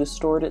bit of a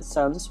distorted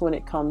sense when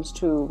it comes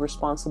to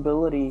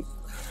responsibility.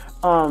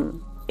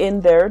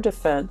 In their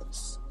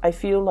defense, I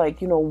feel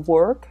like, you know,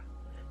 work,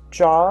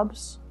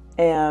 jobs,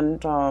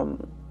 And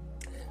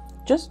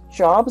just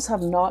jobs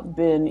have not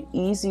been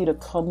easy to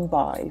come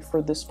by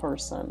for this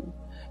person.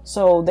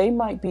 So they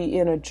might be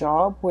in a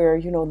job where,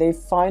 they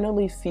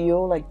finally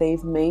feel like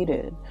they've made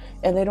it,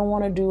 and they don't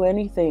want to do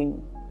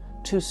anything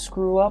to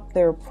screw up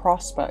their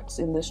prospects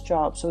in this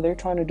job. So they're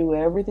trying to do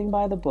everything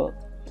by the book.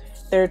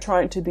 They're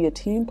trying to be a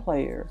team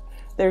player.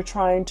 They're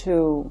trying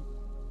to,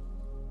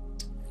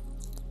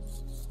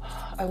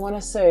 I want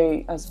to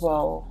say as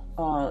well,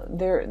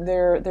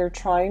 they're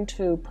trying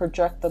to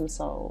project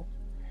themselves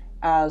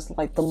as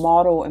like the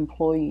model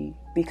employee,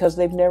 because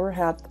they've never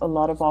had a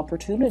lot of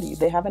opportunity.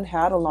 They haven't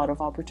had a lot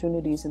of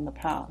opportunities in the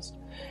past.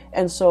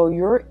 And so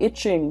you're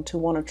itching to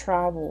want to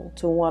travel,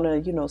 to want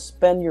to,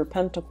 spend your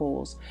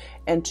pentacles,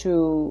 and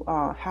to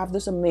have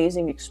this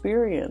amazing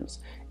experience.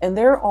 And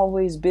they're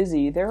always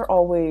busy.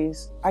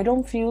 I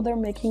don't feel they're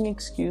making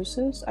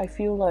excuses. I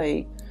feel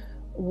like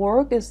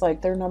work is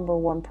like their number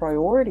one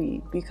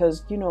priority,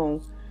 because,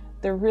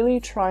 they're really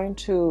trying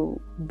to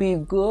be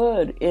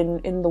good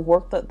in the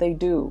work that they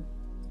do.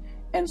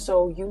 And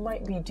so you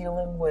might be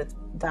dealing with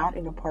that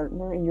in a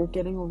partner, and you're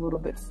getting a little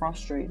bit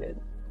frustrated.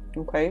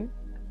 Okay.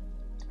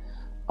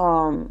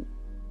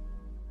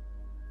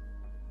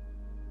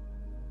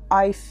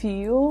 I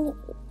feel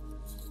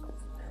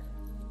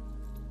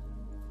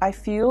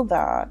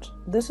that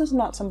this is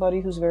not somebody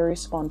who's very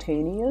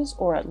spontaneous,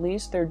 or at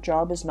least their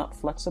job is not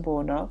flexible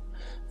enough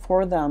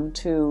for them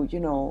to,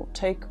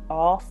 take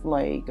off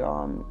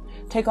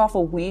a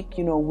week,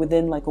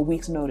 within like a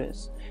week's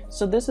notice.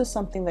 So this is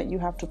something that you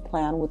have to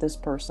plan with this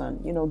person.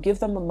 Give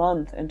them a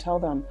month and tell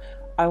them,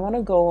 I want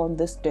to go on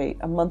this date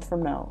a month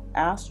from now.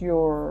 Ask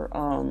your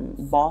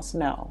boss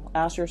now.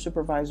 Ask your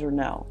supervisor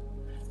now,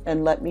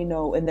 and let me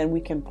know, and then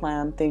we can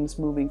plan things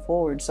moving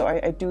forward. So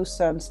I do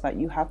sense that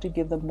you have to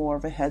give them more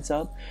of a heads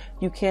up.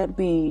 You can't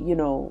be,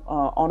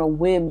 on a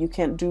whim. You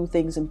can't do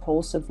things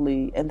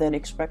impulsively and then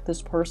expect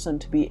this person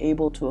to be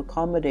able to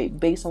accommodate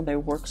based on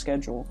their work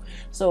schedule.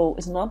 So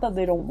it's not that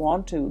they don't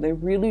want to. They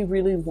really,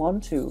 really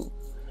want to.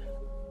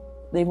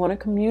 They want to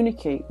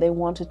communicate. They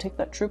want to take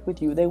that trip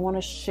with you. They want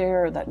to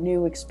share that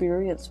new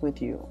experience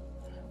with you.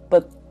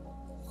 But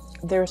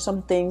there are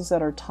some things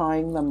that are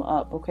tying them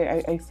up.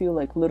 Okay, I feel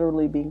like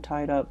literally being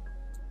tied up.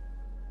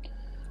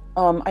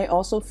 I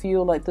also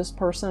feel like this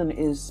person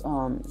is,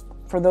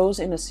 for those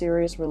in a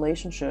serious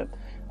relationship,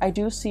 I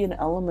do see an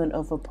element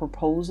of a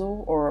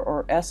proposal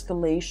or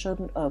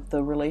escalation of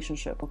the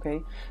relationship.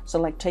 Okay, so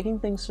like taking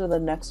things to the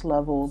next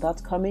level,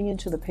 that's coming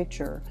into the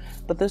picture.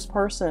 But this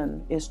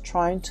person is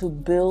trying to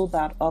build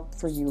that up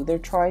for you. They're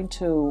trying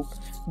to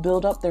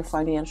build up their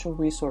financial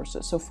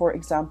resources. So for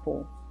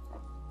example,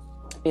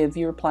 if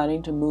you're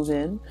planning to move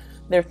in,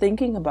 they're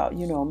thinking about,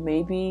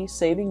 maybe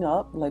saving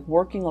up, like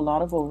working a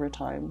lot of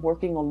overtime,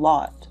 working a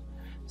lot,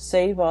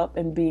 save up,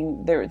 and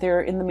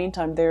they're in the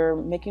meantime, they're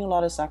making a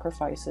lot of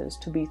sacrifices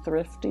to be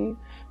thrifty,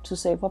 to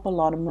save up a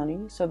lot of money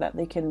so that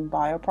they can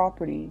buy a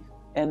property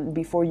and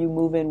before you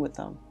move in with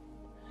them.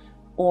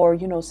 Or,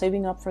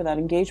 saving up for that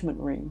engagement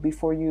ring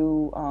before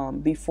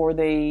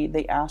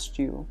they asked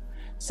you.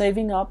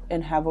 Saving up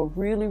and have a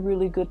really,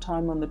 really good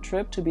time on the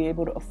trip to be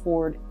able to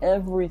afford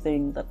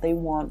everything that they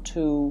want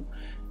to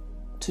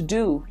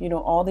do,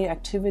 all the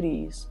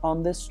activities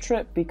on this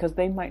trip, because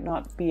they might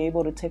not be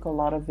able to take a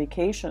lot of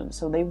vacations.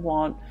 So they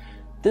want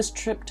this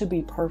trip to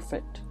be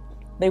perfect.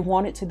 They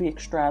want it to be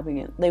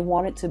extravagant. They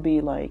want it to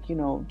be like,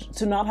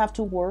 to not have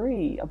to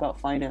worry about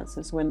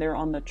finances when they're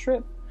on the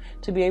trip,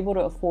 to be able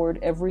to afford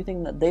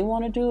everything that they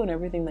want to do and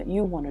everything that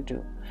you want to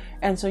do.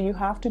 And so you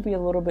have to be a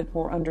little bit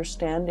more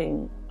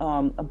understanding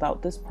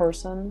about this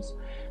person's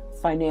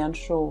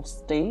financial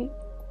state.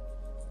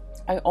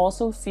 I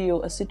also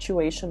feel a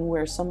situation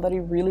where somebody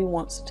really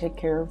wants to take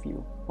care of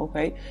you.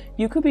 Okay,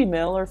 you could be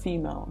male or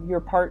female. Your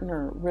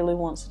partner really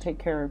wants to take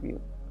care of you.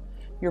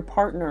 Your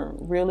partner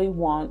really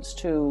wants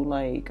to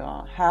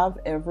have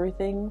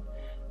everything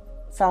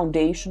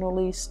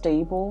foundationally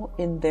stable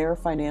in their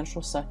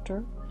financial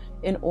sector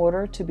in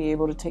order to be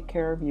able to take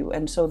care of you.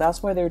 And so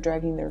that's why they're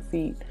dragging their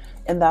feet.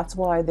 And that's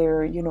why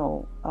they're,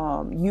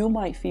 you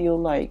might feel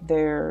like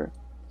they're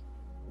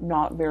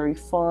not very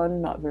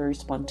fun, not very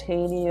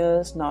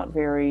spontaneous, not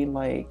very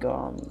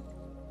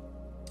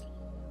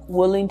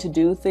willing to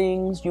do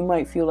things. You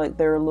might feel like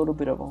they're a little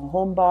bit of a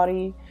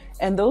homebody.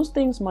 And those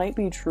things might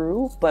be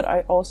true, but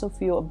I also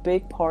feel a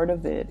big part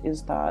of it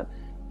is that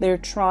they're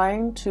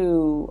trying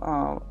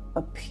to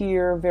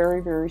appear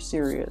very, very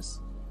serious.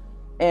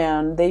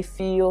 And they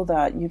feel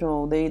that,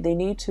 they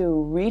need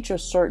to reach a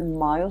certain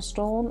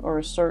milestone or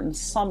a certain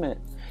summit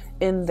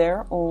in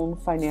their own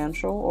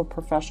financial or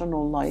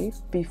professional life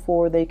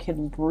before they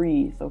can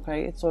breathe.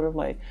 Okay, it's sort of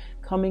like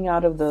coming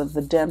out of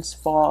the dense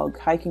fog,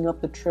 hiking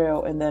up the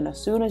trail, and then as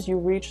soon as you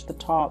reach the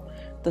top,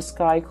 the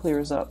sky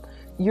clears up.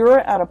 You're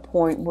at a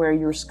point where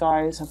your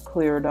skies have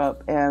cleared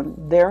up and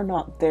they're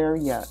not there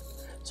yet.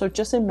 So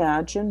just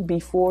imagine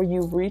before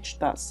you reach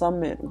that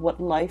summit what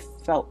life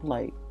felt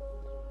like,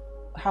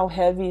 how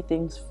heavy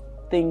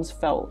things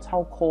felt,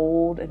 how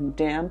cold and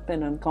damp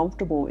and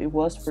uncomfortable it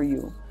was for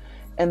you.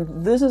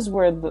 And this is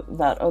where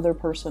that other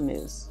person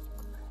is.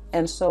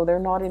 And so they're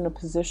not in a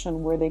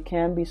position where they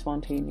can be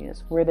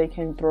spontaneous, where they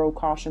can throw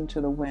caution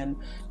to the wind,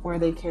 where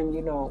they can,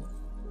 you know,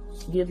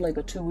 give like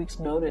a 2 weeks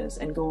notice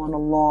and go on a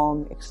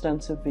long,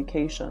 extensive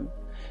vacation.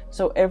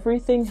 So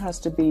everything has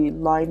to be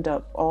lined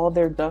up. All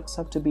their ducks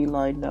have to be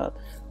lined up.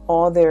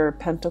 All their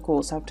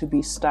pentacles have to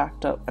be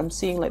stacked up. I'm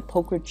seeing like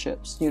poker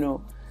chips, you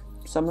know.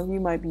 Some of you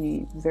might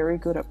be very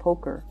good at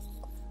poker.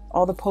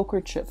 All the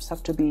poker chips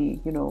have to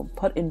be, you know,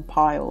 put in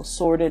piles,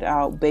 sorted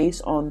out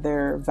based on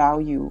their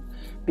value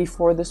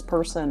before this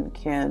person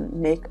can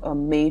make a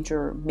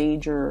major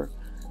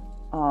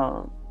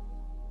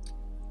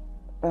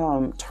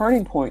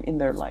turning point in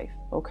their life.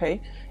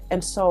 Okay.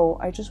 And so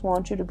I just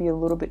want you to be a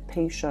little bit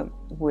patient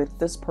with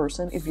this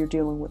person if you're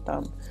dealing with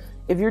them.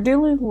 If you're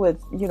dealing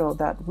with, you know,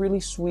 that really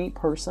sweet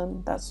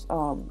person that's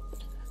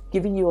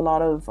giving you a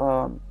lot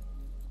of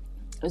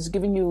is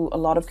giving you a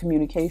lot of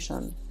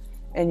communication,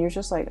 and you're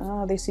just like,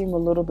 they seem a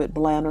little bit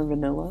bland or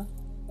vanilla,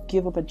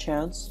 give up a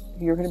chance.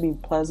 You're going to be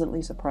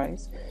pleasantly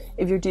surprised.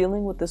 If you're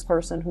dealing with this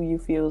person who you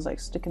feel is like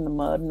stick in the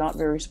mud, not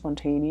very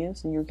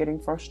spontaneous, and you're getting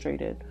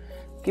frustrated,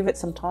 give it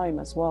some time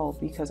as well,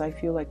 because I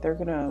feel like they're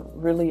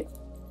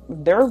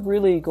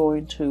really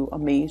going to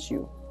amaze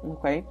you.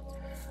 Okay.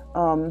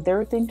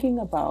 They're thinking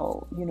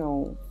about, you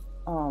know,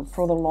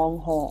 for the long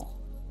haul.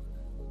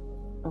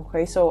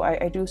 Okay, so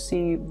I do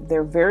see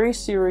they're very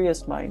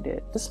serious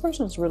minded. This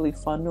person's really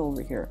fun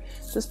over here.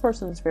 This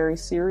person's very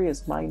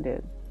serious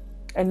minded.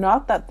 And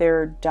not that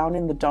they're down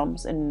in the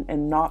dumps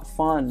and not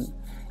fun.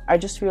 I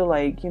just feel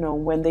like, you know,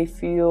 when they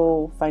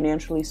feel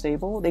financially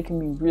stable, they can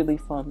be really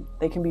fun.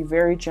 They can be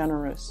very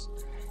generous.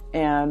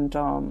 And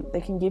they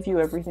can give you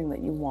everything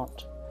that you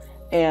want.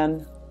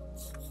 And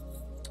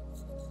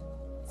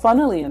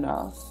funnily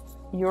enough,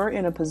 you're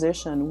in a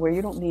position where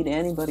you don't need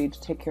anybody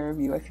to take care of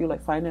you. I feel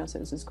like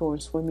finances is going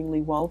swimmingly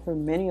well for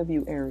many of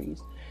you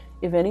Aries.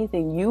 If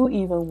anything, you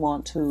even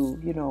want to,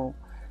 you know,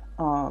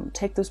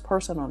 take this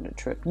person on a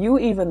trip. You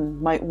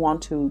even might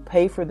want to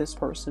pay for this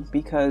person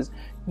because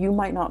you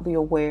might not be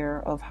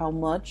aware of how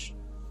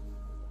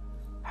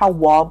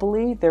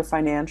wobbly their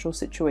financial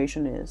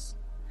situation is.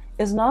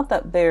 It's not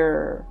that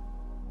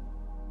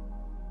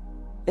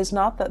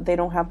they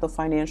don't have the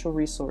financial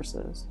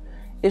resources.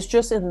 It's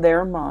just in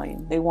their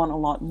mind, they want a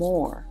lot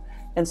more.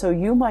 And so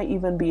you might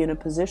even be in a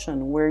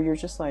position where you're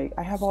just like,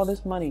 I have all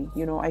this money,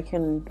 you know, I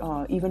can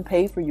even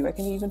pay for you. I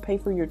can even pay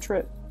for your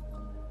trip.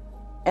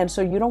 And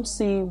so you don't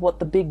see what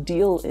the big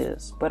deal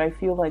is. But I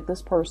feel like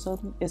this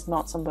person is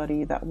not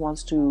somebody that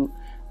wants to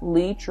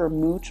leech or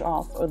mooch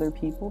off other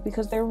people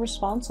because they're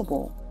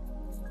responsible.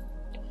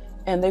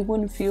 And they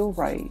wouldn't feel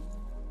right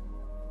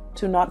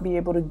to not be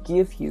able to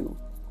give you.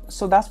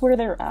 So that's where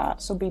they're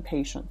at. So be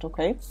patient,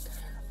 okay?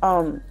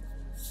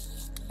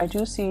 I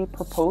do see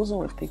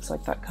proposal and things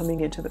like that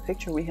coming into the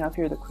picture. We have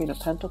here the Queen of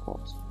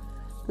Pentacles.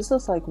 This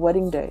is like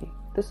wedding day.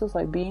 This is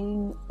like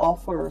being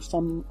offered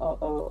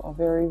a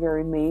very,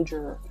 very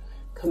major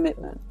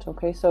commitment.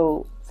 Okay,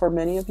 so for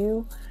many of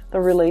you, the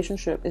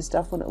relationship is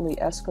definitely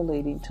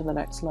escalating to the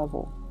next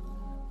level.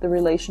 The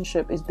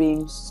relationship is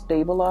being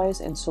stabilized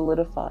and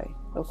solidified.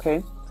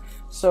 Okay,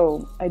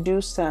 so I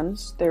do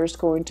sense there's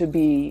going to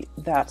be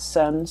that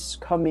sense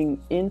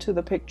coming into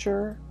the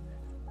picture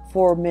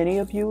for many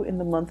of you in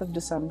the month of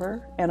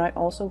December. And I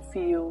also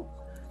feel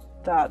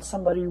that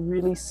somebody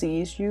really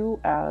sees you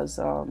as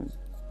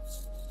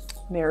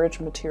marriage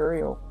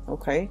material.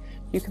 Okay,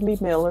 you can be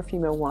male or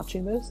female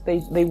watching this.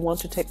 They want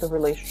to take the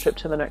relationship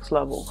to the next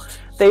level.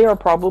 They are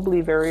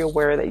probably very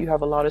aware that you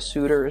have a lot of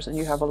suitors and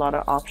you have a lot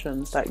of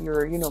options, that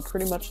you're, you know,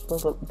 pretty much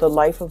the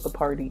life of the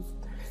party,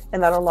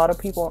 and that a lot of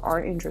people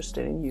aren't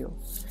interested in you.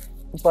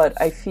 But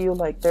I feel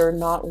like they're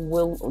not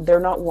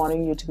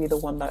wanting you to be the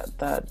one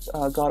that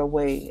got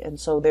away, and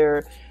so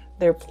they're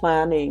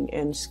planning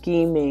and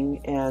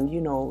scheming and, you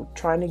know,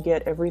 trying to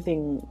get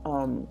everything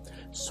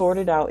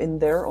sorted out in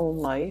their own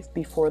life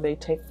before they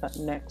take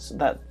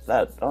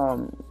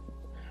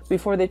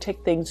before they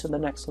take things to the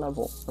next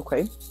level.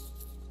 Okay.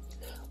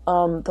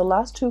 The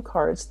last two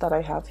cards that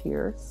I have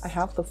here, I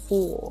have the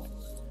Fool,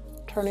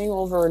 turning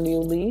over a new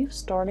leaf,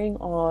 starting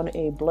on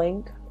a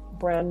blank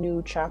brand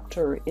new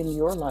chapter in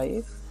your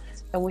life.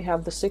 And we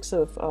have the Six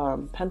of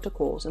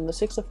Pentacles, and the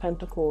Six of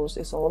Pentacles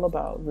is all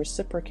about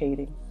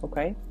reciprocating.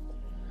 Okay,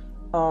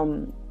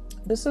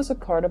 this is a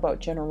card about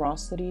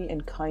generosity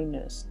and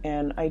kindness,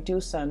 and I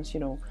do sense, you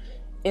know,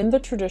 in the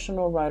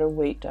traditional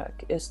Rider-Waite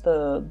deck is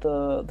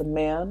the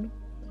man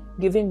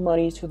giving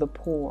money to the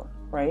poor,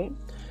 right?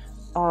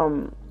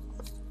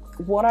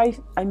 What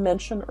I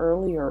mentioned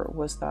earlier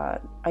was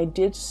that I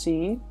did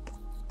see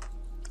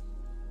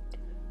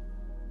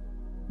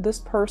this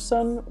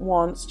person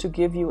wants to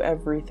give you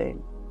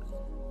everything.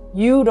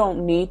 You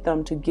don't need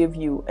them to give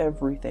you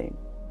everything.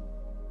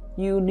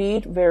 You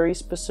need very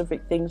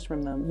specific things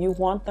from them. You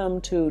want them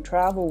to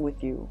travel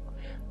with you.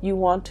 You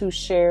want to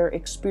share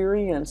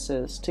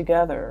experiences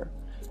together.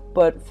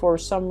 But for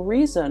some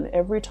reason,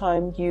 every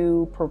time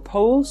you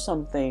propose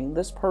something,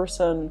 this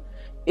person,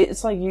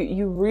 it's like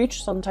you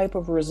reach some type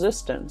of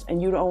resistance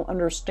and you don't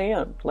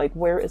understand like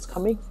where it's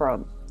coming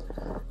from.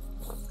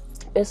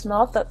 It's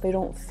not that they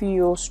don't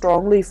feel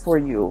strongly for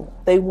you.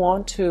 They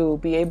want to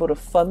be able to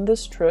fund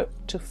this trip,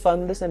 to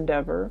fund this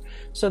endeavor,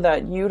 so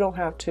that you don't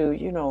have to,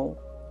 you know,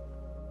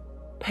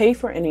 pay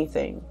for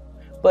anything.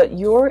 But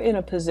you're in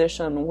a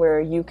position where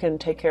you can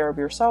take care of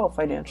yourself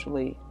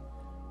financially.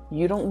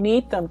 You don't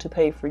need them to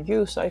pay for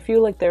you. So I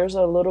feel like there's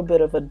a little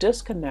bit of a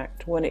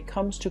disconnect when it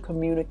comes to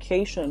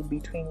communication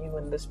between you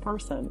and this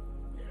person.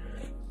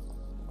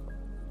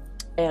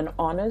 And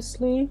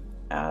honestly,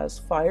 as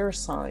fire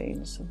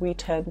signs, we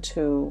tend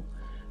to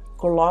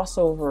gloss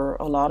over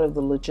a lot of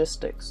the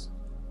logistics.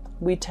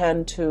 We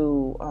tend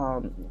to,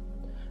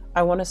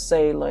 I want to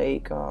say,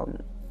 like,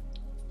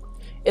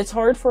 it's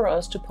hard for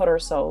us to put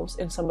ourselves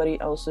in somebody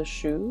else's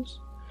shoes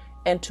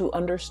and to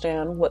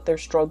understand what they're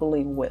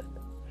struggling with.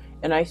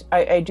 And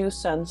I do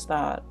sense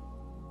that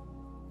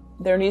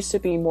there needs to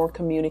be more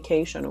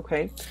communication,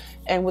 okay?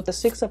 And with the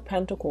Six of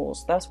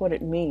Pentacles, that's what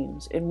it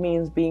means. It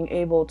means being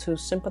able to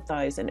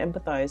sympathize and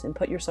empathize and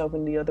put yourself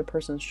in the other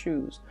person's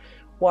shoes.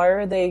 Why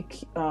are they,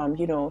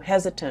 you know,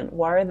 hesitant?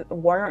 Why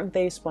aren't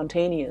they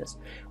spontaneous?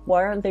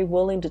 Why aren't they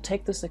willing to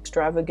take this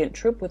extravagant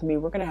trip with me?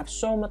 We're going to have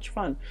so much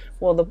fun.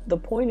 Well, the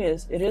point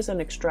is, it is an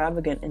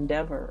extravagant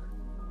endeavor.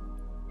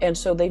 And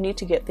so they need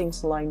to get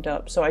things lined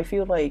up. So I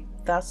feel like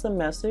that's the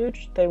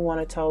message they want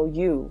to tell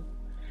you.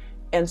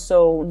 And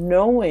so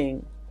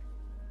knowing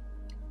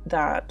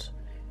that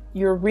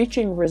you're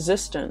reaching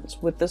resistance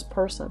with this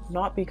person,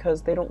 not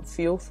because they don't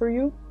feel for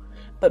you,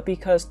 but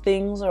because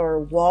things are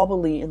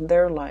wobbly in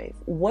their life.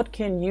 What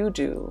can you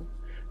do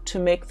to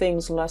make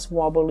things less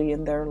wobbly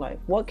in their life?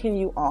 What can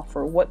you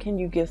offer? What can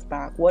you give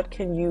back? What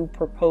can you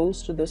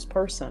propose to this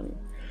person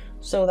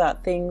so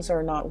that things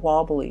are not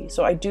wobbly?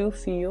 So I do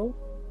feel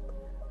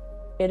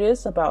it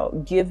is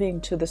about giving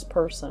to this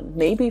person,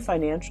 maybe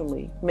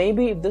financially.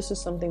 Maybe if this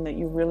is something that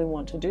you really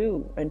want to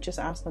do, and just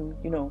ask them,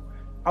 you know,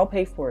 I'll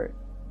pay for it.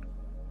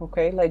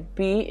 Okay, like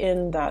be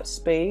in that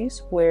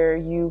space where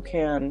you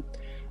can,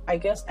 I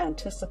guess,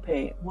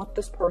 anticipate what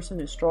this person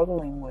is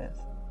struggling with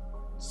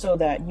so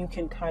that you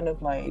can kind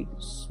of like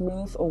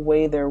smooth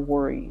away their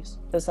worries.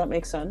 Does that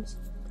make sense?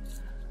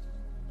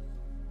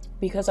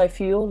 Because I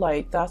feel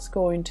like that's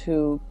going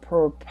to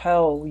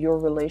propel your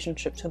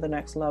relationship to the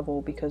next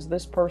level, because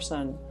this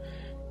person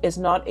is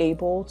not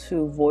able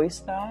to voice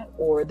that,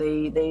 or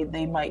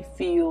they might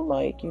feel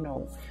like, you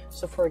know,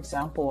 so for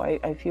example,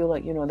 I feel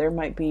like, you know, there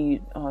might be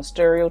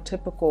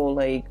stereotypical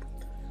like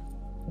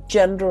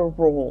gender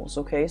roles,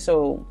 okay?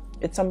 So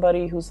it's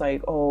somebody who's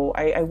like, oh,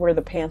 I wear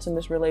the pants in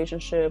this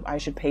relationship, I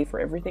should pay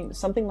for everything,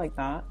 something like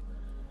that.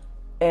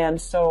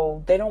 And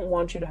so they don't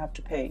want you to have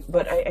to pay.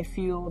 But I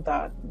feel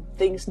that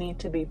things need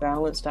to be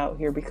balanced out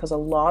here, because a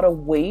lot of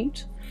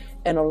weight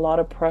and a lot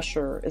of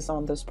pressure is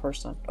on this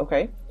person,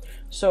 okay?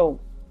 So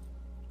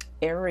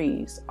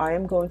Aries, I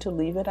am going to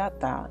leave it at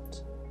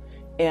that.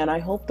 And I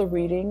hope the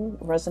reading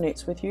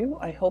resonates with you.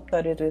 I hope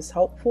that it is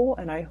helpful.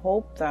 And I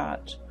hope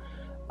that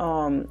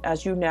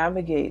as you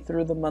navigate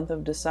through the month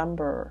of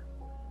December,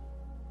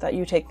 that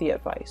you take the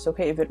advice,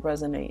 okay, if it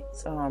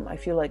resonates. I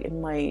feel like it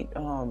might...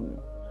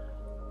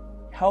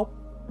 help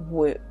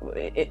with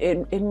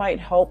it might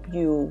help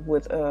you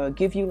with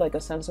give you like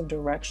a sense of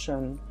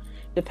direction,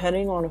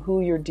 depending on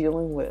who you're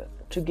dealing with,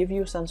 to give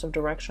you a sense of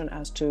direction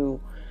as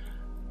to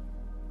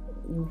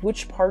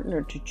which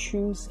partner to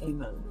choose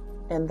even,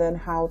 and then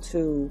how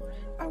to,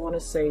 I want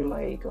to say,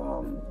 like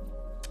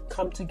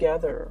come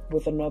together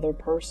with another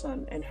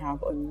person and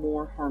have a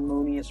more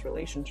harmonious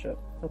relationship.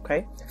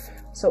 Okay,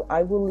 so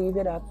I will leave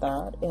it at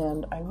that,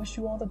 and I wish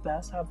you all the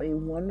best. Have a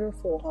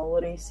wonderful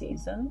holiday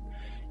season.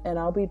 And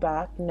I'll be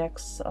back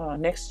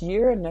next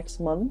year and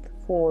next month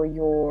for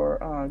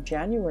your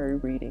January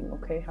reading.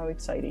 Okay, how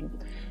exciting.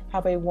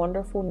 Have a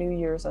wonderful New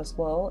Year's as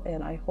well.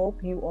 And I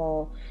hope you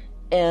all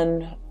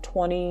end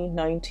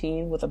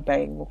 2019 with a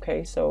bang.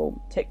 Okay, so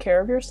take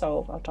care of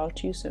yourself. I'll talk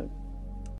to you soon.